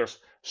 30 meters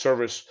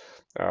service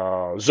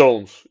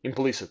zones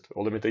implicit,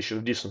 or limitation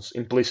of distance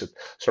implicit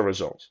service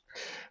zones.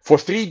 For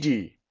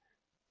 3D,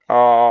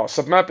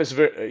 submap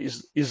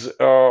is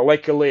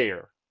like a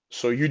layer.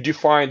 So you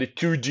define the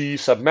 2D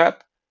submap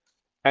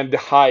and the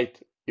height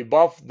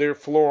above the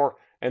floor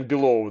and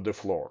below the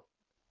floor.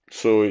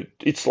 So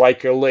it's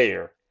like a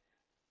layer.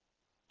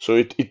 So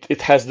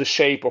it has the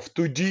shape of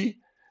 2D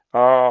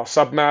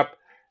submap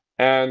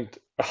and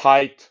a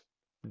height,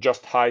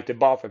 just height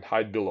above and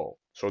height below.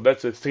 So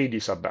that's a 3D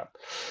submap.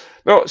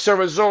 Now,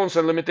 service zones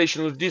and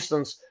limitation of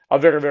distance are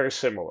very, very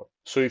similar.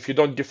 So if you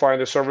don't define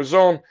the service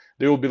zone,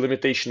 there will be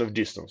limitation of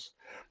distance.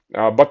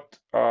 But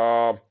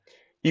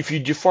if you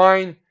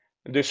define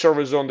the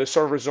service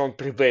zone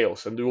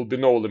prevails and there will be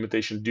no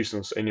limitation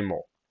distance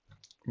anymore.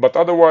 But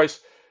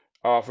otherwise,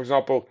 for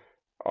example,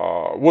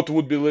 what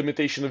would be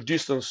limitation of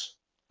distance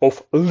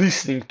of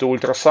listening to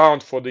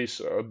ultrasound for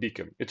this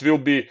beacon? It will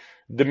be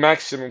the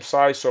maximum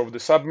size of the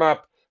submap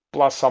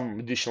plus some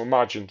additional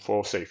margin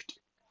for safety.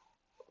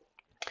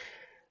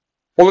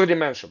 Already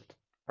mentioned,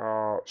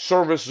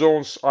 service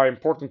zones are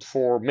important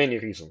for many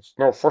reasons.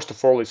 Now, first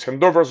of all, it's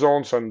handover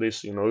zones and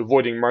this,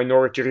 avoiding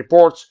minority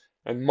reports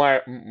and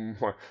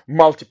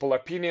multiple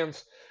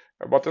opinions.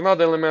 But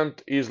another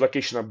element is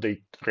location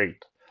update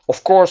rate.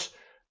 Of course,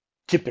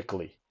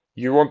 typically,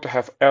 you want to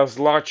have as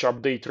large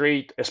update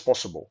rate as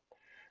possible.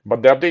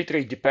 But the update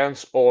rate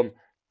depends on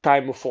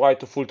time of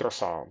flight of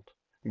ultrasound.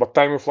 But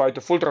time of flight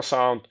of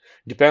ultrasound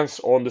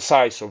depends on the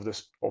size of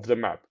the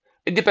map.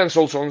 It depends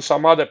also on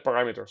some other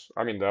parameters,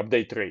 I mean the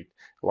update rate,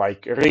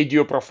 like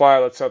radio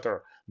profile,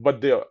 etc.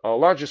 But the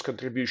largest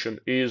contribution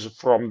is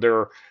from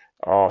the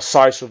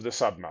size of the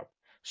submap.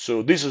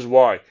 So this is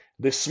why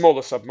the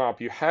smaller submap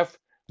you have,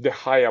 the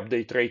higher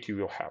update rate you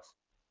will have.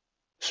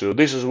 So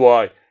this is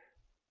why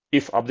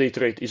if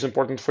update rate is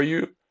important for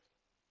you,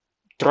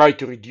 try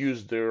to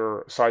reduce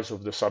the size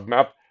of the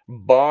submap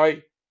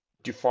by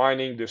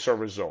defining the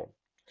service zone.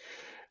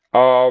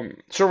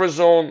 Service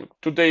zone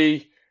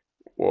today,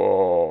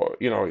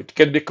 it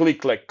can be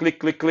click, like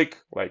click,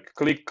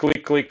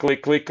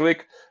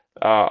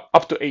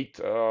 up to 8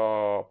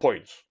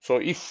 points. So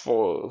if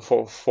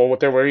for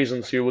whatever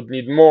reasons you would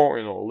need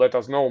more, let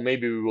us know.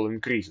 Maybe we will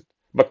increase it.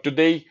 But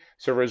today,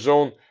 service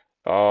zone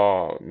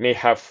may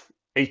have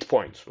 8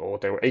 points or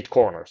whatever, 8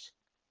 corners.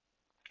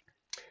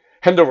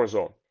 Handover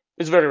zone.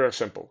 It's very, very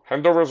simple.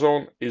 Handover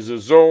zone is a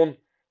zone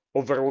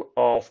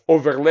of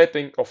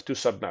overlapping of two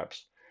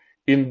submaps.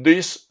 In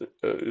this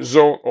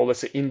zone, or let's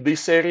say in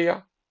this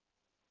area,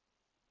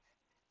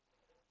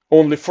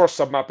 only first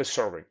submap is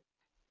serving.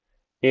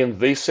 In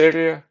this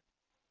area,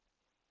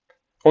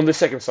 only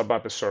second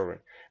submap is serving.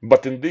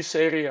 But in this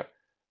area,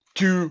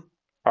 two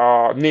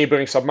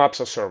neighboring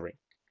submaps are serving.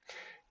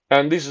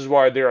 And this is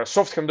why there are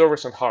soft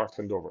handovers and hard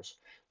handovers.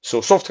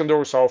 So soft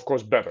handovers are of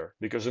course better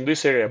because in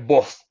this area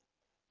both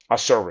are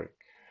serving.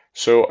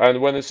 So, and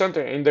when it's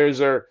entering, there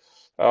is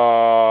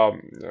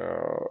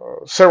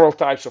several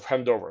types of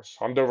handovers.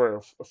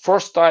 Handover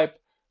first type,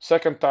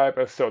 second type,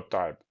 and third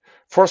type.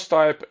 First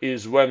type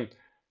is when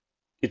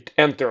it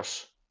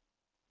enters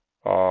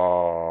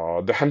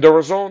the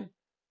handover zone.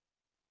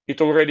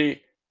 It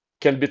already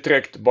can be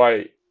tracked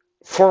by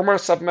former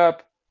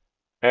submap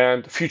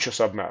and future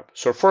submap.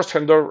 So first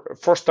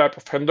type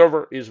of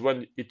handover is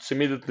when it's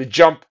immediately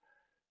jump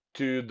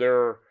to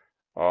the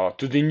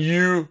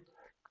new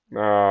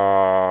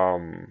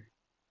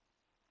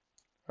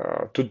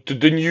to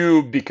the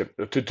new beacon,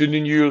 to the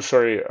new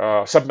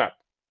submap.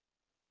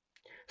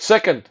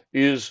 Second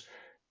is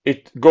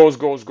it goes.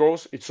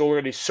 It's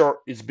already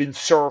it's been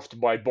served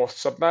by both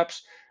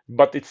submaps,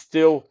 but it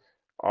still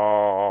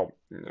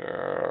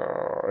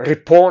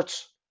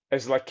reports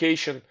as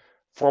location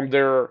from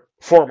their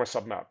former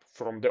submap,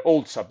 from the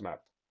old submap,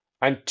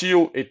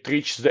 until it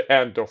reaches the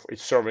end of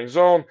its serving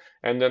zone,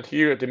 and then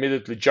here it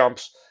immediately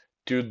jumps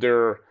to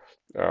their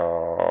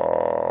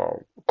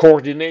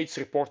coordinates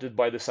reported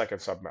by the second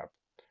submap.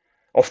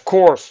 Of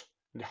course,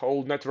 the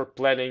whole network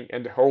planning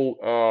and the whole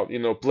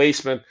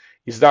placement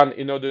is done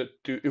in order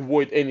to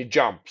avoid any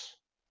jumps.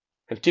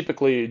 And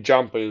typically,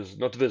 jump is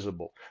not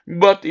visible.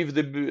 But if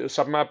the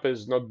submap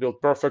is not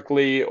built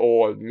perfectly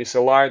or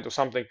misaligned or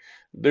something,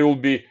 there will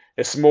be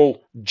a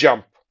small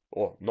jump,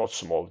 or not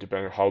small,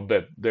 depending on how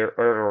bad their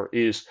error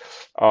is,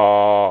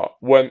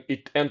 when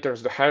it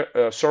enters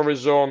the service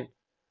zone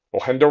or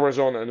handover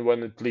zone and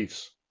when it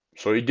leaves.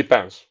 So it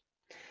depends.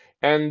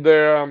 And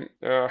handover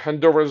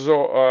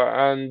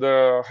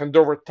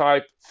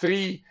type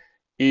 3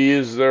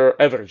 is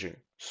averaging.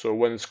 So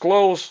when it's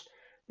close,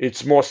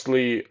 it's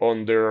mostly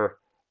on this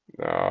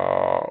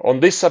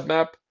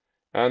submap,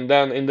 and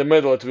then in the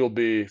middle it will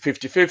be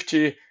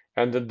 50-50,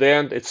 and at the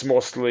end it's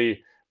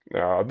mostly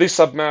this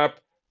submap,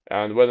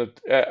 and when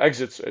it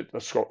exits,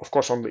 it's of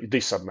course on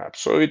this submap.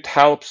 So it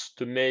helps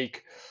to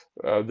make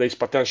these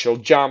potential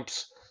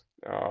jumps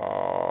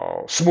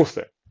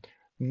smoother.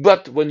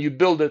 But when you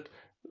build it,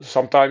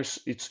 sometimes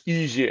it's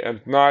easy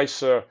and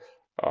nicer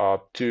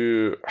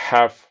to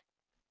have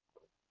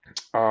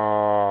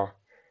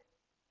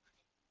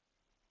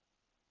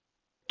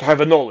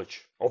have a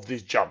knowledge of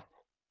this jump.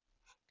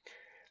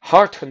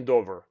 Hard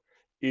handover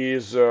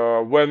is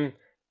when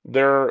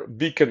their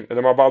beacon,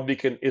 the mobile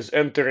beacon, is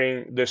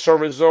entering the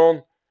service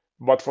zone,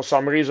 but for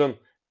some reason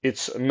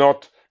it's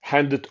not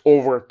handed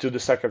over to the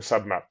second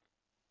submap,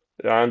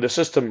 and the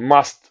system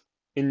must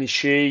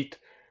initiate,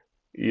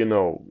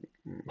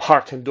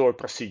 hard handover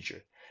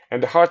procedure.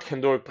 And the hard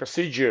handover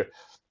procedure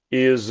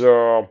is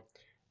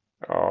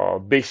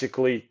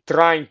basically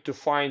trying to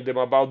find the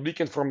mobile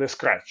beacon from the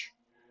scratch.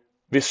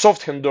 With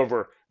soft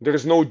handover, there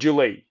is no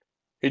delay.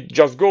 It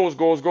just goes,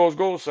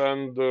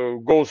 and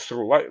goes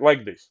through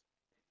like this.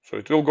 So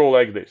it will go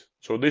like this.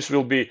 So this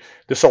will be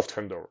the soft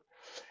handover.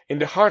 In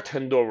the hard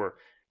handover,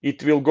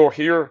 it will go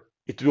here,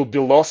 it will be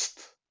lost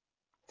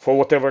for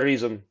whatever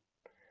reason,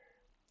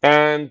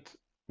 and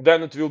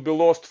then it will be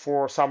lost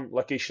for some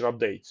location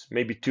updates,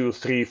 maybe 2,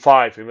 3,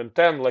 5, even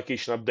 10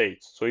 location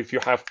updates. So if you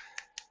have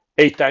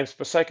 8 times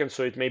per second,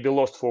 so it may be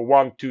lost for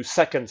 1, 2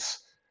 seconds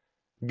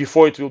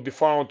before it will be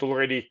found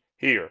already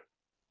here.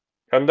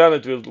 And then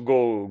it will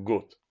go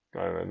good,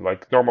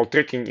 like normal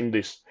tracking in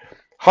this.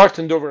 Hard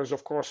handovers,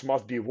 of course,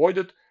 must be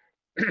avoided,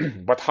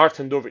 but hard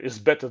handover is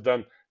better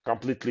than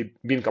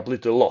being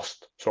completely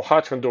lost. So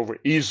hard handover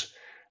is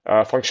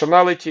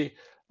functionality,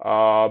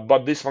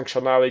 but this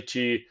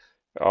functionality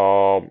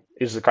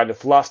is a kind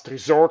of last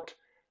resort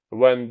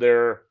when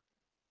the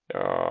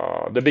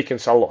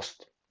beacons are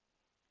lost.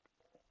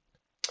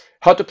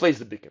 How to place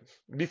the beacons.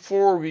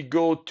 Before we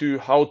go to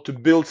how to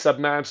build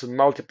submaps and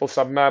multiple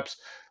submaps,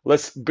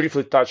 let's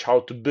briefly touch how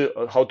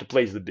to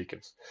place the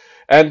beacons.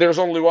 And there's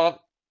only one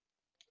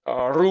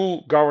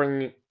rule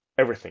governing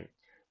everything: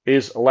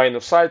 is line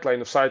of sight,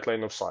 line of sight,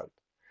 line of sight.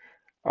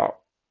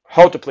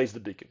 How to place the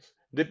beacons.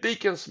 The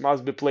beacons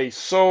must be placed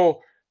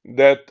so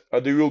that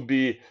there will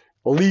be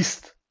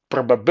least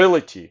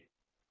probability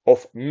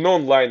of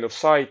non-line of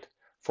sight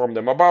from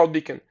the mobile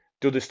beacon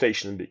to the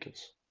station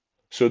beacons.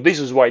 So this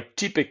is why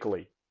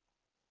typically,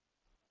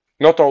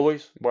 not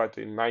always, but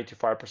in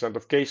 95%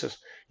 of cases,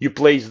 you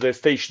place the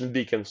station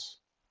beacons,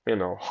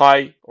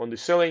 high on the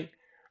ceiling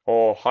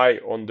or high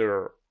on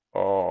their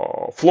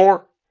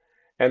floor,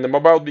 and the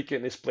mobile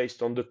beacon is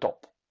placed on the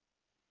top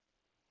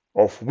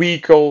of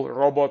vehicle,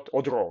 robot,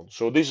 or drone.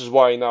 So this is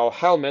why in our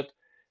helmet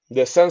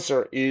the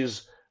sensor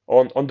is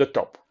on the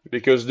top,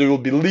 because there will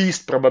be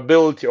least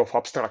probability of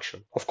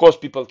obstruction. Of course,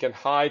 people can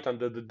hide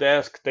under the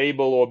desk,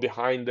 table, or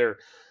behind their,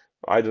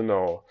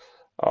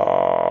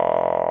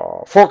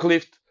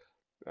 forklift,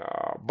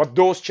 but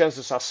those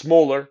chances are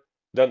smaller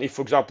than if,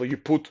 for example, you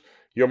put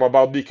your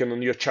mobile beacon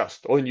on your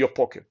chest or in your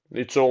pocket.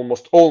 It's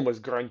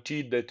almost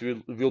guaranteed that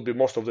it will be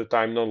most of the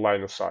time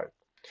non-line of sight.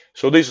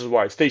 So this is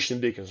why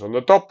station beacons on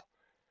the top,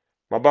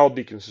 mobile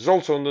beacons is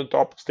also on the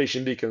top.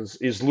 Station beacons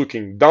is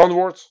looking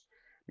downwards,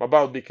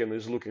 mobile beacon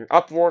is looking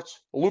upwards.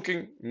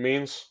 Looking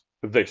means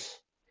this,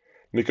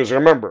 because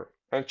remember,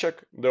 and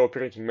check the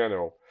operating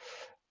manual,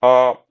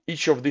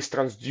 each of these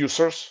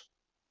transducers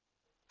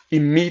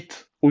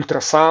emit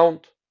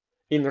ultrasound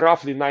in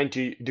roughly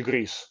 90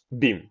 degrees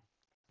beam.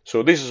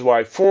 So this is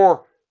why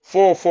 4,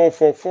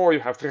 you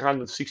have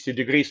 360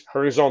 degrees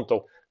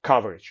horizontal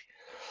coverage.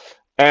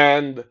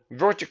 And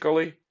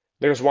vertically,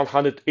 there's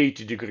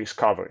 180 degrees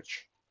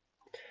coverage.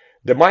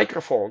 The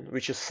microphone,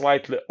 which is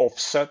slightly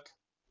offset,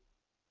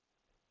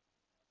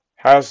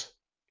 has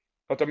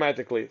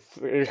automatically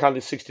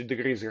 360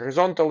 degrees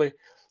horizontally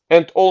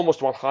and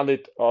almost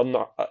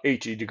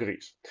 180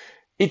 degrees.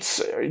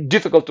 It's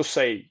difficult to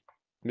say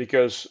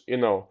because,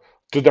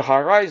 to the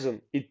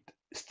horizon, it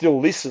still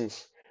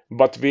listens,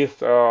 but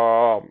with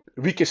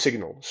weaker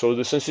signal. So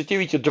the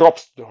sensitivity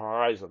drops to the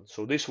horizon.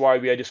 So this is why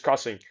we are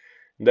discussing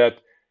that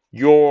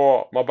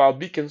your mobile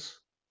beacons,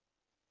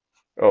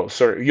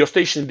 your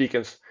station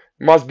beacons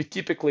must be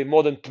typically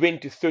more than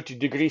 20-30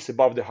 degrees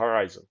above the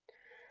horizon.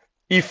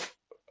 If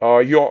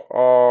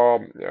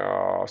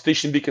your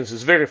station beacons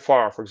is very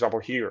far, for example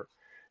here,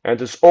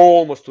 and it's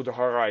almost to the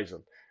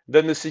horizon,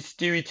 then the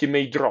sensitivity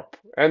may drop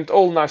and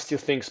all nasty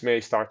things may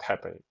start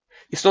happening.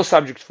 It's not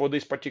subject for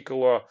this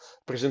particular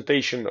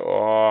presentation,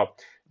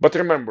 but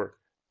remember,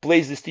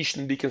 place the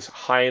station beacons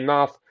high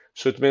enough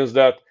so it means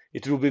that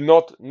it will be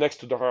not next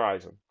to the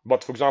horizon.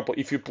 But for example,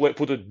 if you put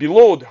it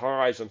below the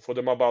horizon for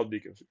the mobile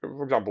beacons,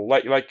 for example,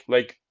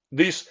 like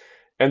this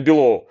and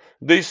below,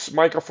 this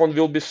microphone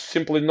will be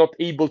simply not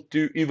able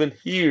to even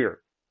hear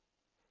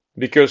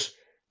because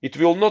it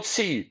will not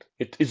see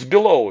it. It's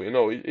below,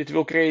 it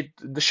will create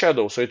the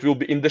shadow. So it will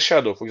be in the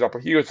shadow. For example,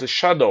 here it's a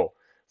shadow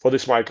for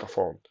this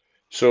microphone.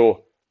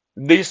 So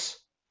this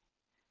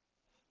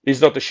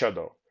is not a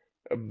shadow,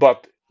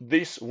 but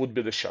this would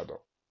be the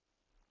shadow.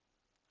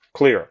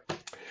 Clear?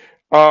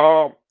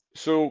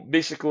 So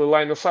basically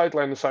line of sight,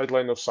 line of sight,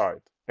 line of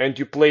sight. And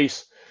you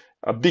place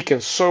a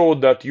beacon so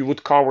that you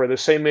would cover the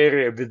same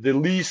area with the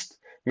least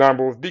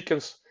number of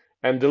beacons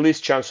and the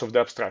least chance of the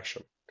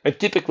abstraction. And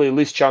typically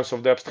least chance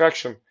of the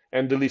abstraction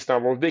and the least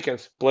number of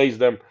beacons, place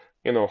them,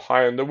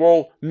 high on the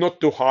wall, not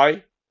too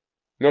high,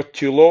 not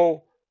too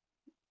low,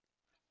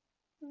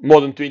 more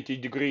than 20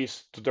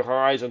 degrees to the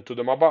horizon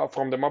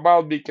from the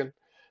mobile beacon,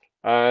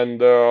 and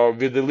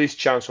with the least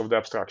chance of the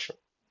abstraction.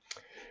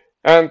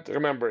 And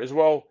remember as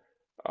well,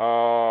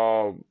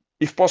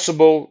 if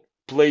possible,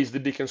 place the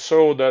beacon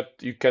so that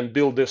you can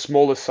build the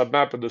smallest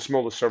submap and the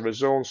smallest service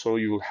zone, so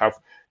you will have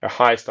a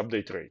highest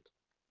update rate.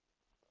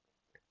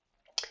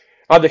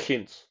 Other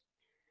hints,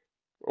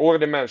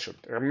 already mentioned,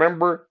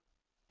 remember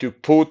to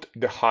put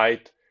the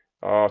height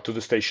to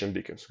the station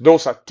beacons.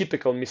 Those are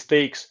typical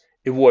mistakes,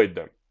 avoid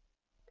them.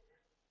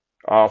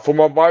 For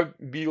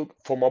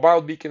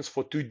mobile beacons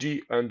for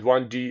 2D and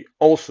 1D,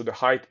 also the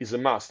height is a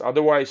must.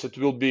 Otherwise, it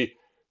will be,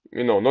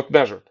 not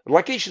measured.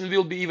 Location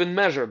will be even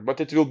measured,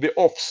 but it will be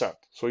offset,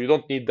 so you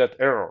don't need that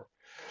error.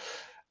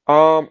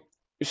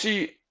 You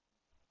see,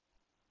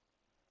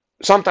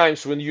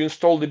 sometimes when you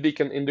install the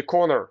beacon in the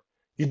corner,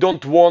 you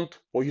don't want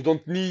or you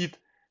don't need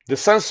the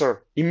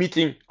sensor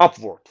emitting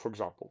upward, for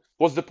example.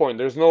 What's the point?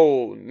 There's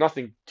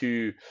nothing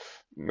to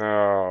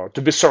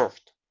be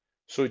served.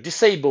 So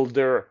disable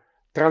their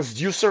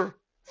transducer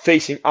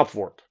facing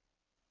upward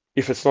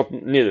if it's not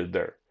needed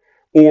there.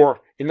 Or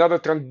another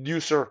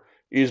transducer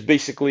is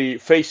basically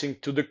facing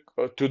to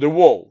the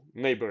wall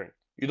neighboring.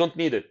 You don't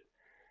need it.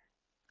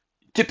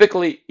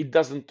 Typically, it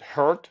doesn't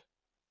hurt,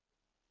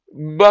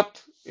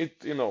 but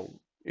it,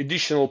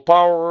 additional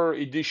power,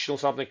 additional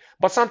something.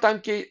 But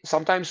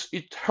sometimes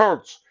it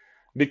hurts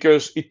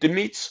because it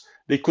emits.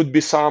 There could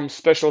be some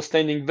special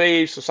standing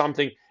waves or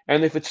something,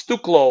 and if it's too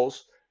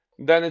close,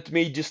 then it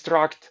may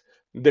distract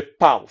the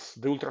pulse,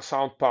 the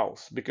ultrasound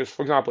pulse. Because,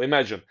 for example,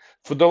 imagine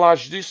for the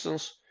large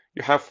distance,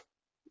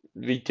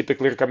 we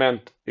typically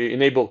recommend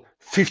enable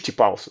 50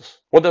 pulses.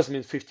 What does it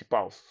mean 50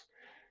 pulses?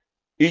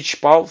 Each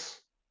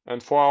pulse,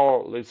 and for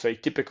our, let's say,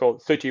 typical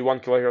 31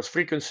 kilohertz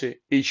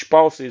frequency, each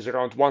pulse is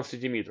around 1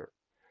 centimeter.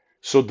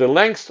 So the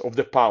length of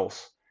the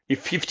pulse is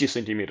 50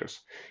 centimeters.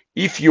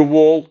 If your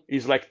wall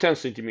is like 10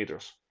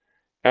 centimeters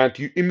and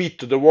you emit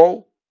to the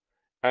wall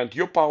and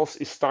your pulse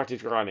is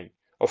started running,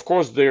 of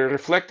course, the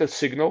reflected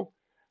signal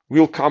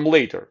will come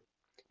later,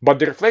 but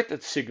the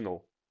reflected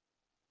signal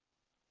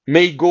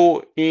may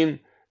go in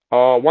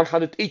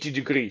 180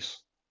 degrees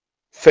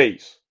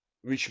phase,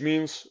 which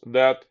means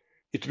that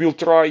it will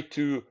try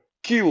to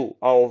kill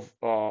our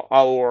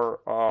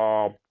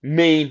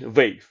main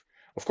wave.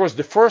 Of course,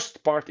 the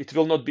first part it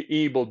will not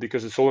be able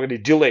because it's already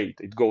delayed.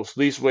 It goes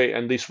this way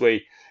and this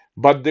way,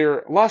 but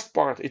the last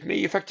part it may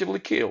effectively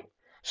kill.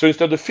 So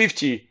instead of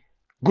 50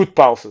 good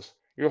pulses,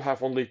 you'll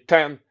have only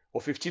 10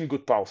 or 15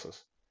 good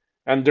pulses,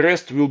 and the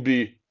rest will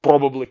be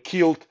probably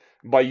killed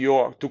by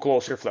your too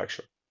close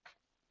reflection.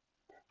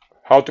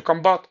 How to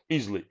combat?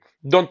 Easily.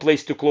 Don't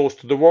place too close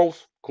to the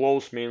walls.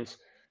 Close means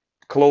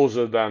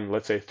closer than,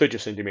 let's say, 30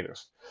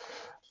 centimeters.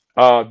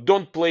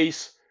 Don't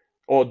place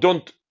or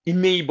don't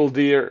enable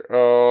the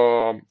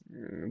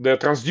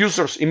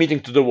transducers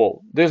emitting to the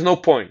wall. There's no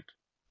point.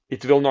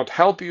 It will not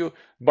help you,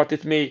 but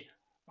it may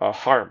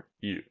harm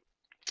you.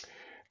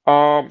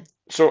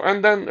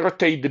 And then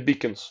rotate the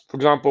beacons. For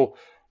example,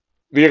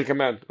 we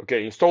recommend,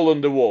 install on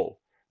the wall.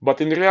 But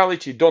in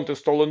reality, don't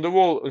install on the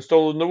wall,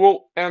 install on the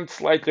wall and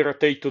slightly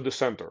rotate to the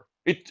center.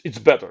 It's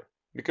better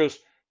because,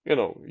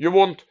 you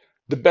want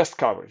the best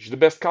coverage. The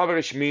best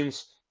coverage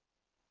means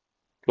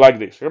like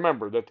this.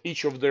 Remember that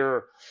each of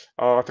their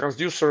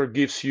transducer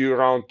gives you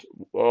around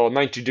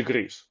 90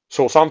 degrees.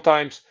 So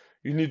sometimes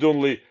you need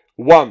only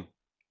one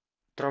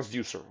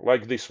transducer,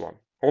 like this one,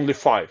 only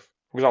 5.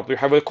 For example, you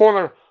have a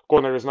corner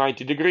is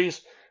 90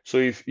 degrees. So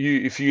if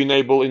you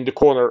enable in the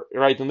corner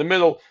right in the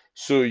middle,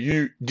 so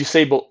you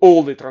disable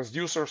all the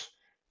transducers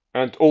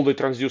and all the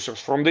transducers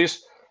from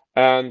this,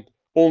 and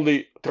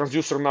only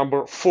transducer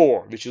number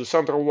 4, which is the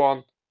central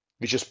one,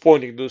 which is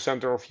pointing to the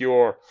center of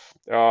your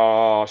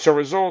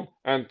service zone,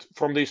 and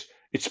from this,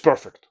 it's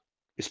perfect.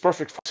 It's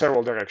perfect for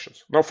several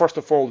directions. Now, first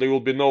of all, there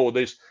will be no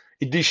this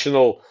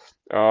additional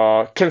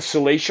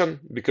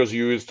cancellation because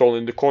you install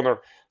in the corner.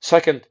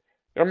 Second,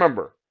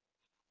 remember,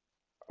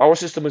 our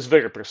system is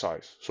very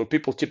precise, so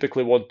people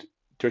typically want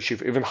to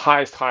achieve even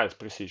highest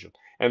precision.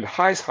 And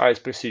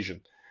highest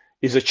precision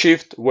is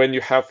achieved when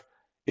you have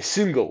a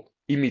single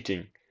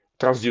emitting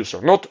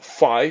transducer, not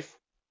 5.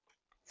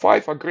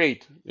 5 are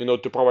great,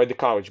 to provide the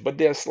coverage, but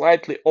they are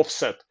slightly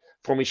offset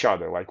from each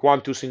other, like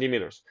 1-2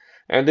 centimeters,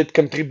 and it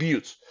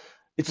contributes.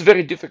 It's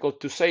very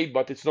difficult to say,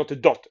 but it's not a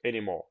dot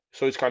anymore,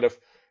 so it's kind of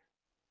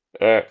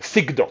a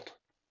thick dot,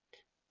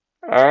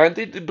 and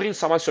it brings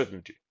some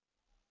uncertainty.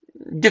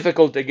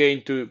 Difficult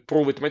again to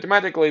prove it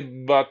mathematically,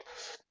 but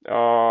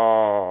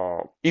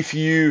if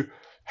you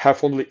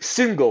have only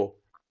single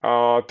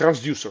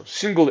transducer,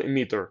 single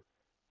emitter,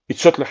 it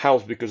certainly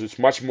helps because it's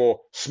much more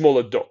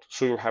smaller dot,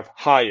 so you'll have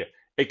higher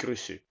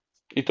accuracy.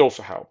 It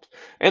also helps,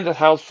 and it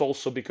helps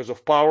also because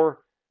of power.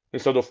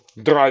 Instead of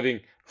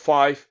driving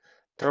 5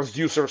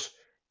 transducers,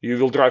 you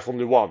will drive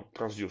only 1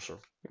 transducer.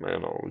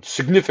 It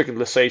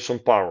significantly saves on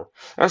power,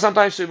 and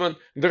sometimes even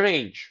the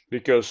range,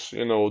 because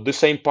the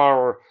same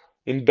power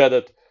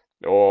embedded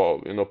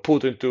or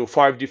put into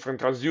 5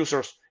 different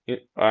transducers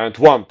and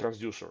 1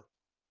 transducer.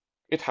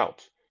 It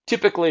helps.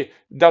 Typically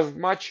doesn't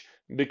much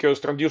because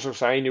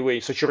transducers are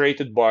anyway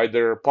saturated by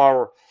their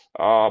power,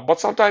 but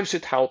sometimes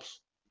it helps.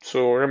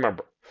 So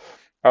remember,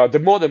 the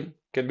modem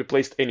can be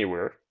placed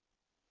anywhere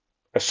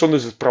as soon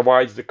as it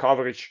provides the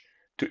coverage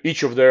to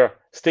each of their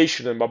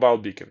station and mobile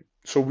beacon.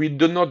 So we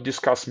do not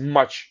discuss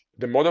much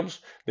the modems.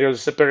 There's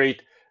a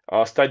separate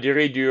study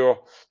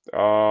radio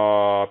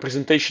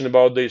presentation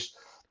about this.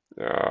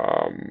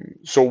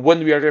 So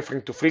when we are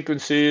referring to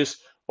frequencies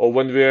or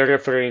when we are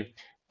referring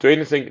to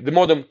anything, the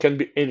modem can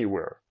be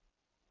anywhere.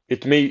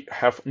 It may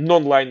have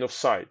non-line of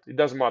sight. It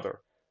doesn't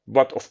matter.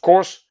 But of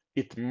course,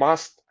 it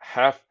must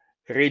have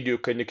radio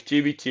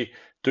connectivity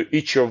to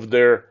each of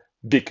their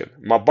beacon,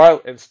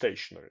 mobile and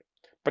stationary.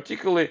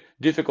 Particularly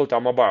difficult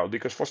on mobile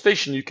because for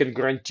station you can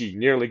guarantee,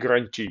 nearly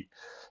guarantee,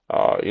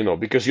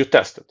 because you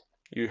tested.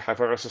 You have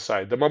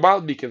RSSI. The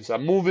mobile beacons are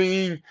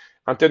moving,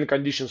 antenna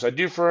conditions are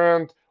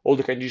different, all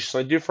the conditions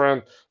are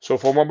different. So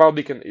for mobile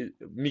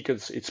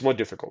beacons, it's more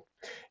difficult.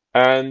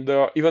 And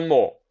even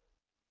more,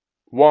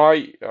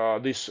 why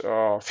these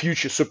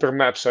future super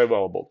maps are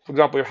available. For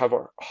example, you have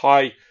a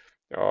high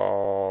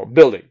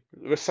building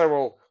with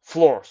several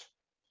floors.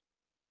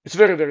 It's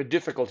very, very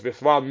difficult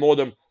with one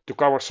modem to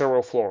cover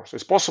several floors.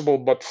 It's possible,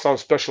 but some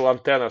special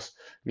antennas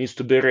needs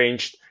to be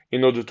arranged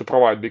in order to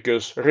provide,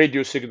 because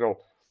radio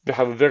signal, they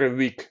have a very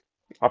weak,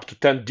 up to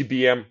 10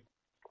 dBm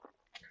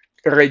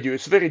radio.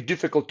 It's very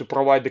difficult to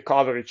provide the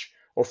coverage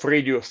of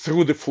radio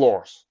through the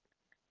floors.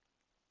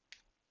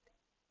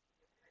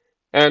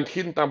 And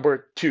hint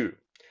number 2.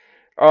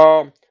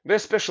 There's a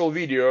special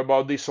video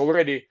about this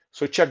already,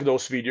 so check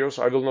those videos.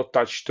 I will not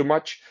touch too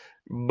much,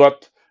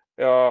 but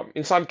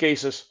in some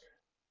cases,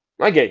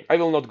 again, I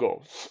will not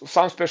go.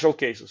 Some special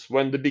cases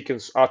when the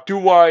beacons are too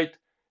wide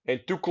and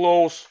too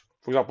close.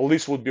 For example,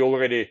 this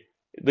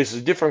is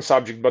a different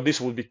subject, but this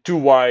would be too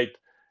wide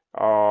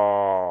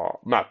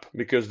map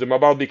because the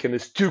mobile beacon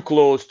is too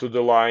close to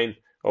the line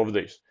of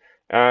this.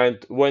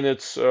 And when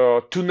it's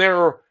too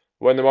narrow,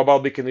 when the mobile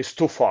beacon is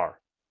too far.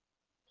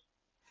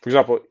 For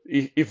example,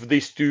 if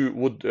these two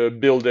would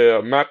build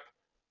a map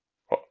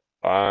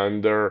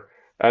and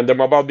the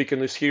mobile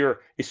beacon is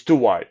here, it's too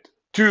wide.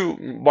 Too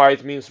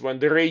wide means when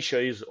the ratio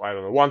is, I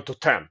don't know, 1 to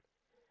 10.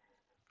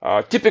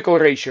 Typical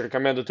ratio,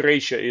 recommended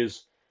ratio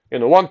is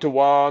 1 to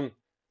 1,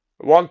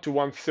 1 to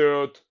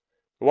 1/3,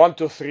 1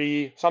 to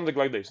 3, something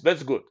like this.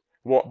 That's good.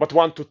 But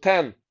 1 to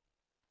 10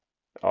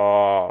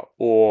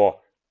 or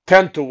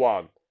 10 to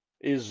 1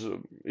 is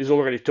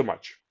already too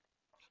much.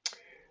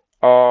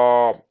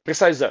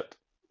 Precise Z.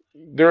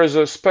 There is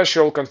a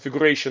special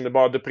configuration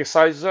about the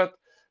precise Z.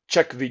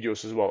 Check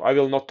videos as well. I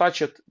will not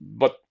touch it,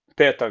 but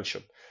pay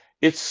attention.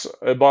 It's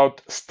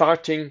about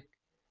starting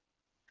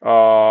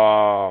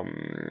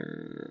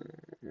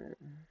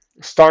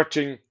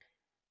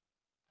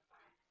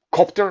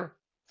copter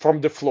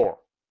from the floor.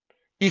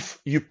 If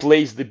you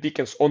place the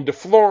beacons on the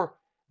floor,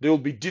 there will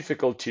be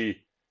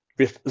difficulty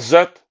with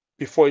Z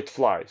before it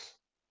flies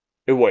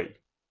away.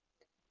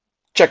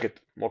 Check it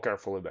more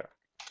carefully there.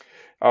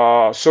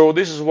 So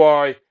this is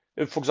why,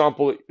 for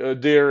example,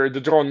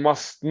 the drone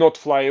must not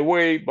fly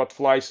away, but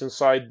flies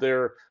inside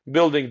their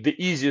building. The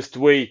easiest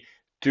way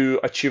to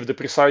achieve the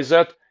precise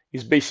Z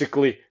is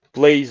basically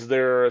place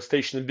their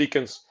station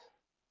beacons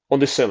on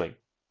the ceiling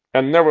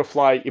and never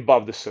fly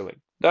above the ceiling.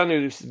 Then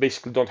you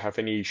basically don't have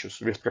any issues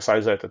with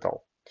precise Z at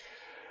all.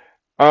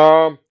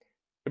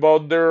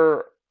 About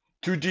their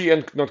 2D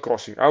and not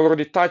crossing. I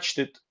already touched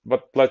it,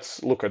 but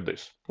let's look at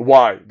this.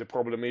 Why the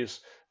problem is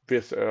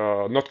with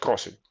not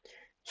crossing.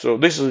 So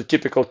this is a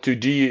typical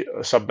 2D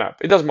submap.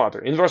 It doesn't matter.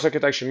 Inverse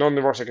architecture,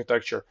 non-inverse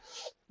architecture,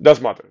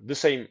 doesn't matter. The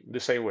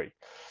same way.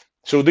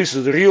 So this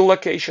is the real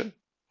location,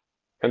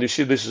 and you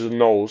see this is a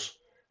nose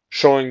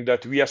showing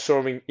that we are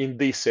serving in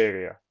this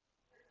area.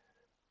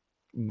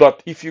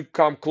 But if you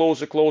come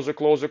closer,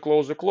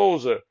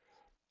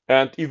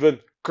 and even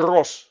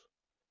cross,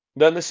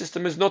 then the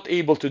system is not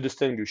able to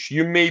distinguish.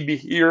 You may be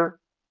here,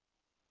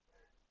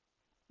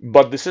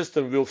 but the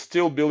system will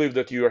still believe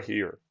that you are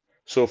here.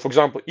 So, for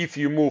example, if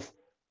you move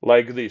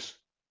like this,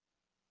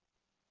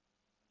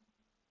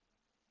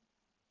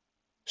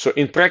 so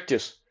in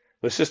practice,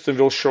 the system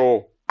will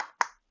show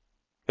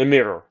a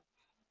mirror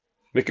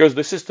because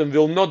the system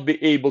will not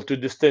be able to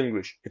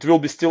distinguish. It will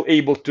be still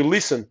able to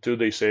listen to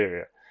this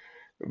area,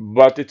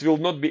 but it will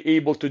not be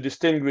able to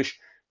distinguish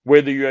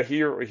whether you are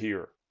here or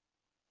here.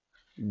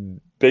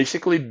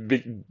 Basically,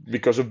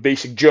 because of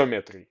basic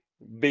geometry.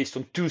 Based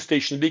on 2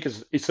 station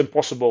beacons, it's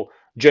impossible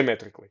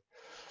geometrically.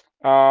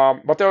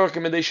 But our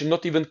recommendation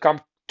not even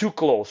come too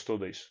close to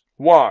this.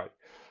 Why?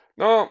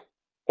 No,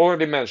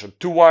 already mentioned,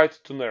 too wide,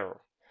 too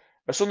narrow.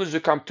 As soon as you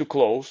come too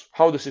close,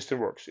 how the system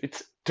works?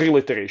 It's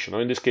triliteration,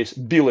 or in this case,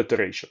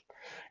 biliteration.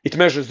 It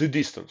measures the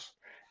distance.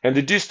 And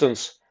the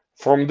distance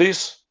from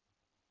this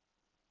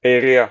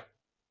area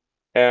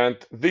and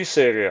this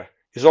area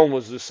is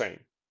almost the same.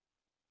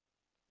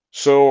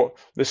 So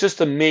the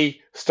system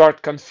may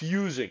start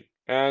confusing.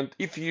 And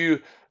if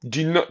you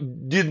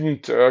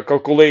didn't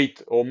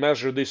calculate or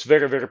measure this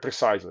very, very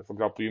precisely, for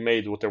example, you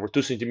made whatever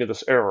 2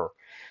 centimeters error.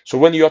 So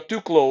when you are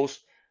too close,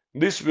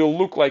 this will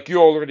look like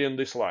you're already on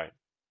this line.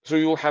 So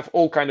you'll have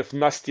all kind of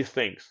nasty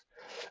things.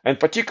 And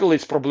particularly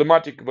it's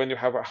problematic when you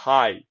have a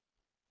high.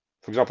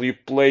 For example, you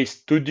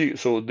place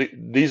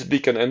this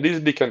beacon and this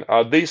beacon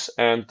are this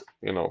and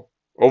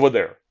over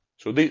there.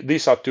 So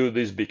these are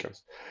these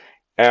beacons,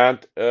 and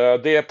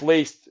they are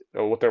placed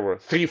whatever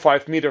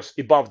 3-5 meters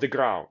above the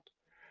ground.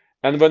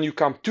 And when you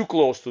come too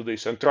close to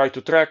this and try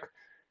to track,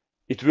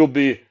 it will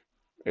be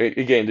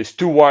again this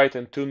too wide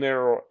and too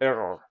narrow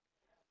error,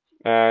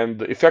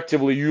 and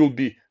effectively you'll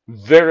be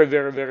very,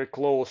 very, very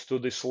close to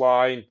this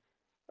line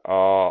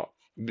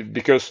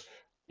because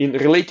in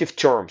relative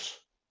terms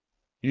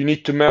you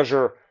need to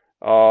measure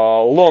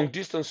long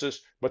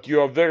distances, but you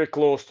are very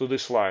close to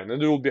this line,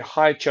 and there will be a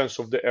high chance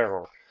of the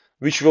error,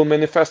 which will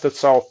manifest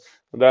itself.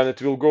 Then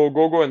it will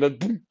go, and then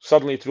boom,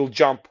 suddenly it will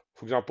jump,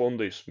 for example, on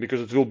this,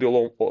 because it will be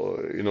long,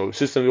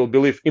 system will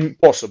believe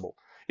impossible.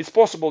 It's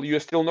possible you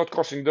are still not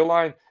crossing the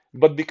line,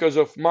 but because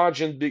of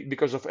margin,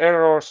 because of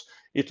errors,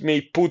 it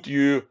may put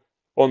you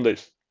on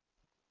this.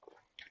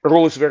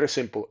 Rule is very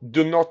simple: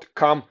 do not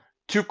come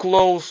too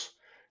close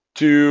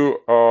to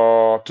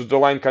the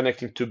line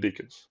connecting two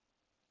beacons.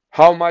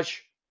 How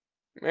much?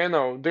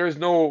 There is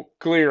no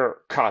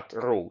clear-cut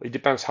rule. It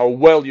depends how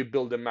well you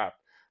build a map.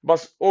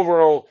 But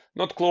overall,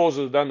 not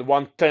closer than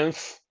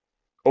 1/10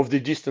 of the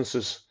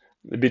distances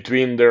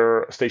between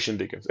their station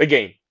beacons.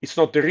 Again, it's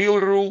not the real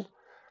rule.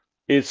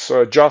 It's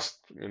just,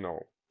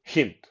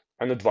 hint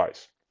and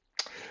advice.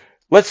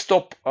 Let's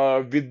stop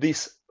with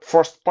this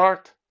first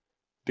part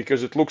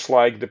because it looks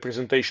like the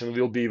presentation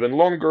will be even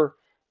longer.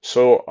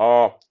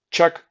 So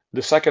check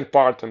the second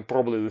part and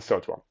probably the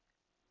third one.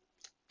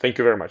 Thank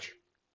you very much.